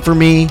praying for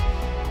me.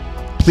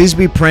 Please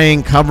be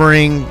praying,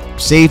 covering,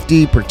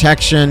 safety,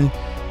 protection,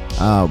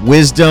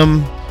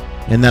 wisdom,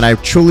 and that I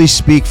truly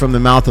speak from the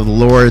mouth of the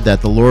Lord,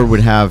 that the Lord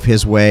would have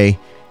his way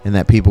and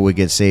that people would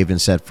get saved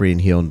and set free and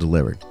healed and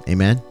delivered.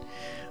 Amen.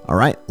 All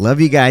right. Love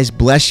you guys.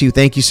 Bless you.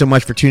 Thank you so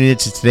much for tuning in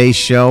to today's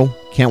show.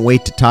 Can't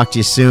wait to talk to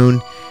you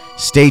soon.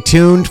 Stay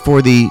tuned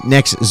for the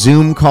next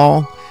Zoom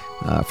call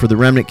for the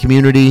Remnant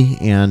community,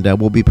 and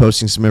we'll be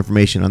posting some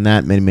information on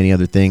that, many, many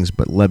other things.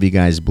 But love you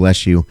guys.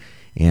 Bless you.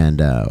 And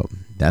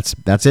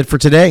that's it for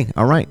today.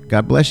 All right.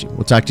 God bless you.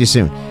 We'll talk to you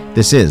soon.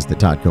 This is the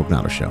Todd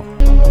Coconato Show.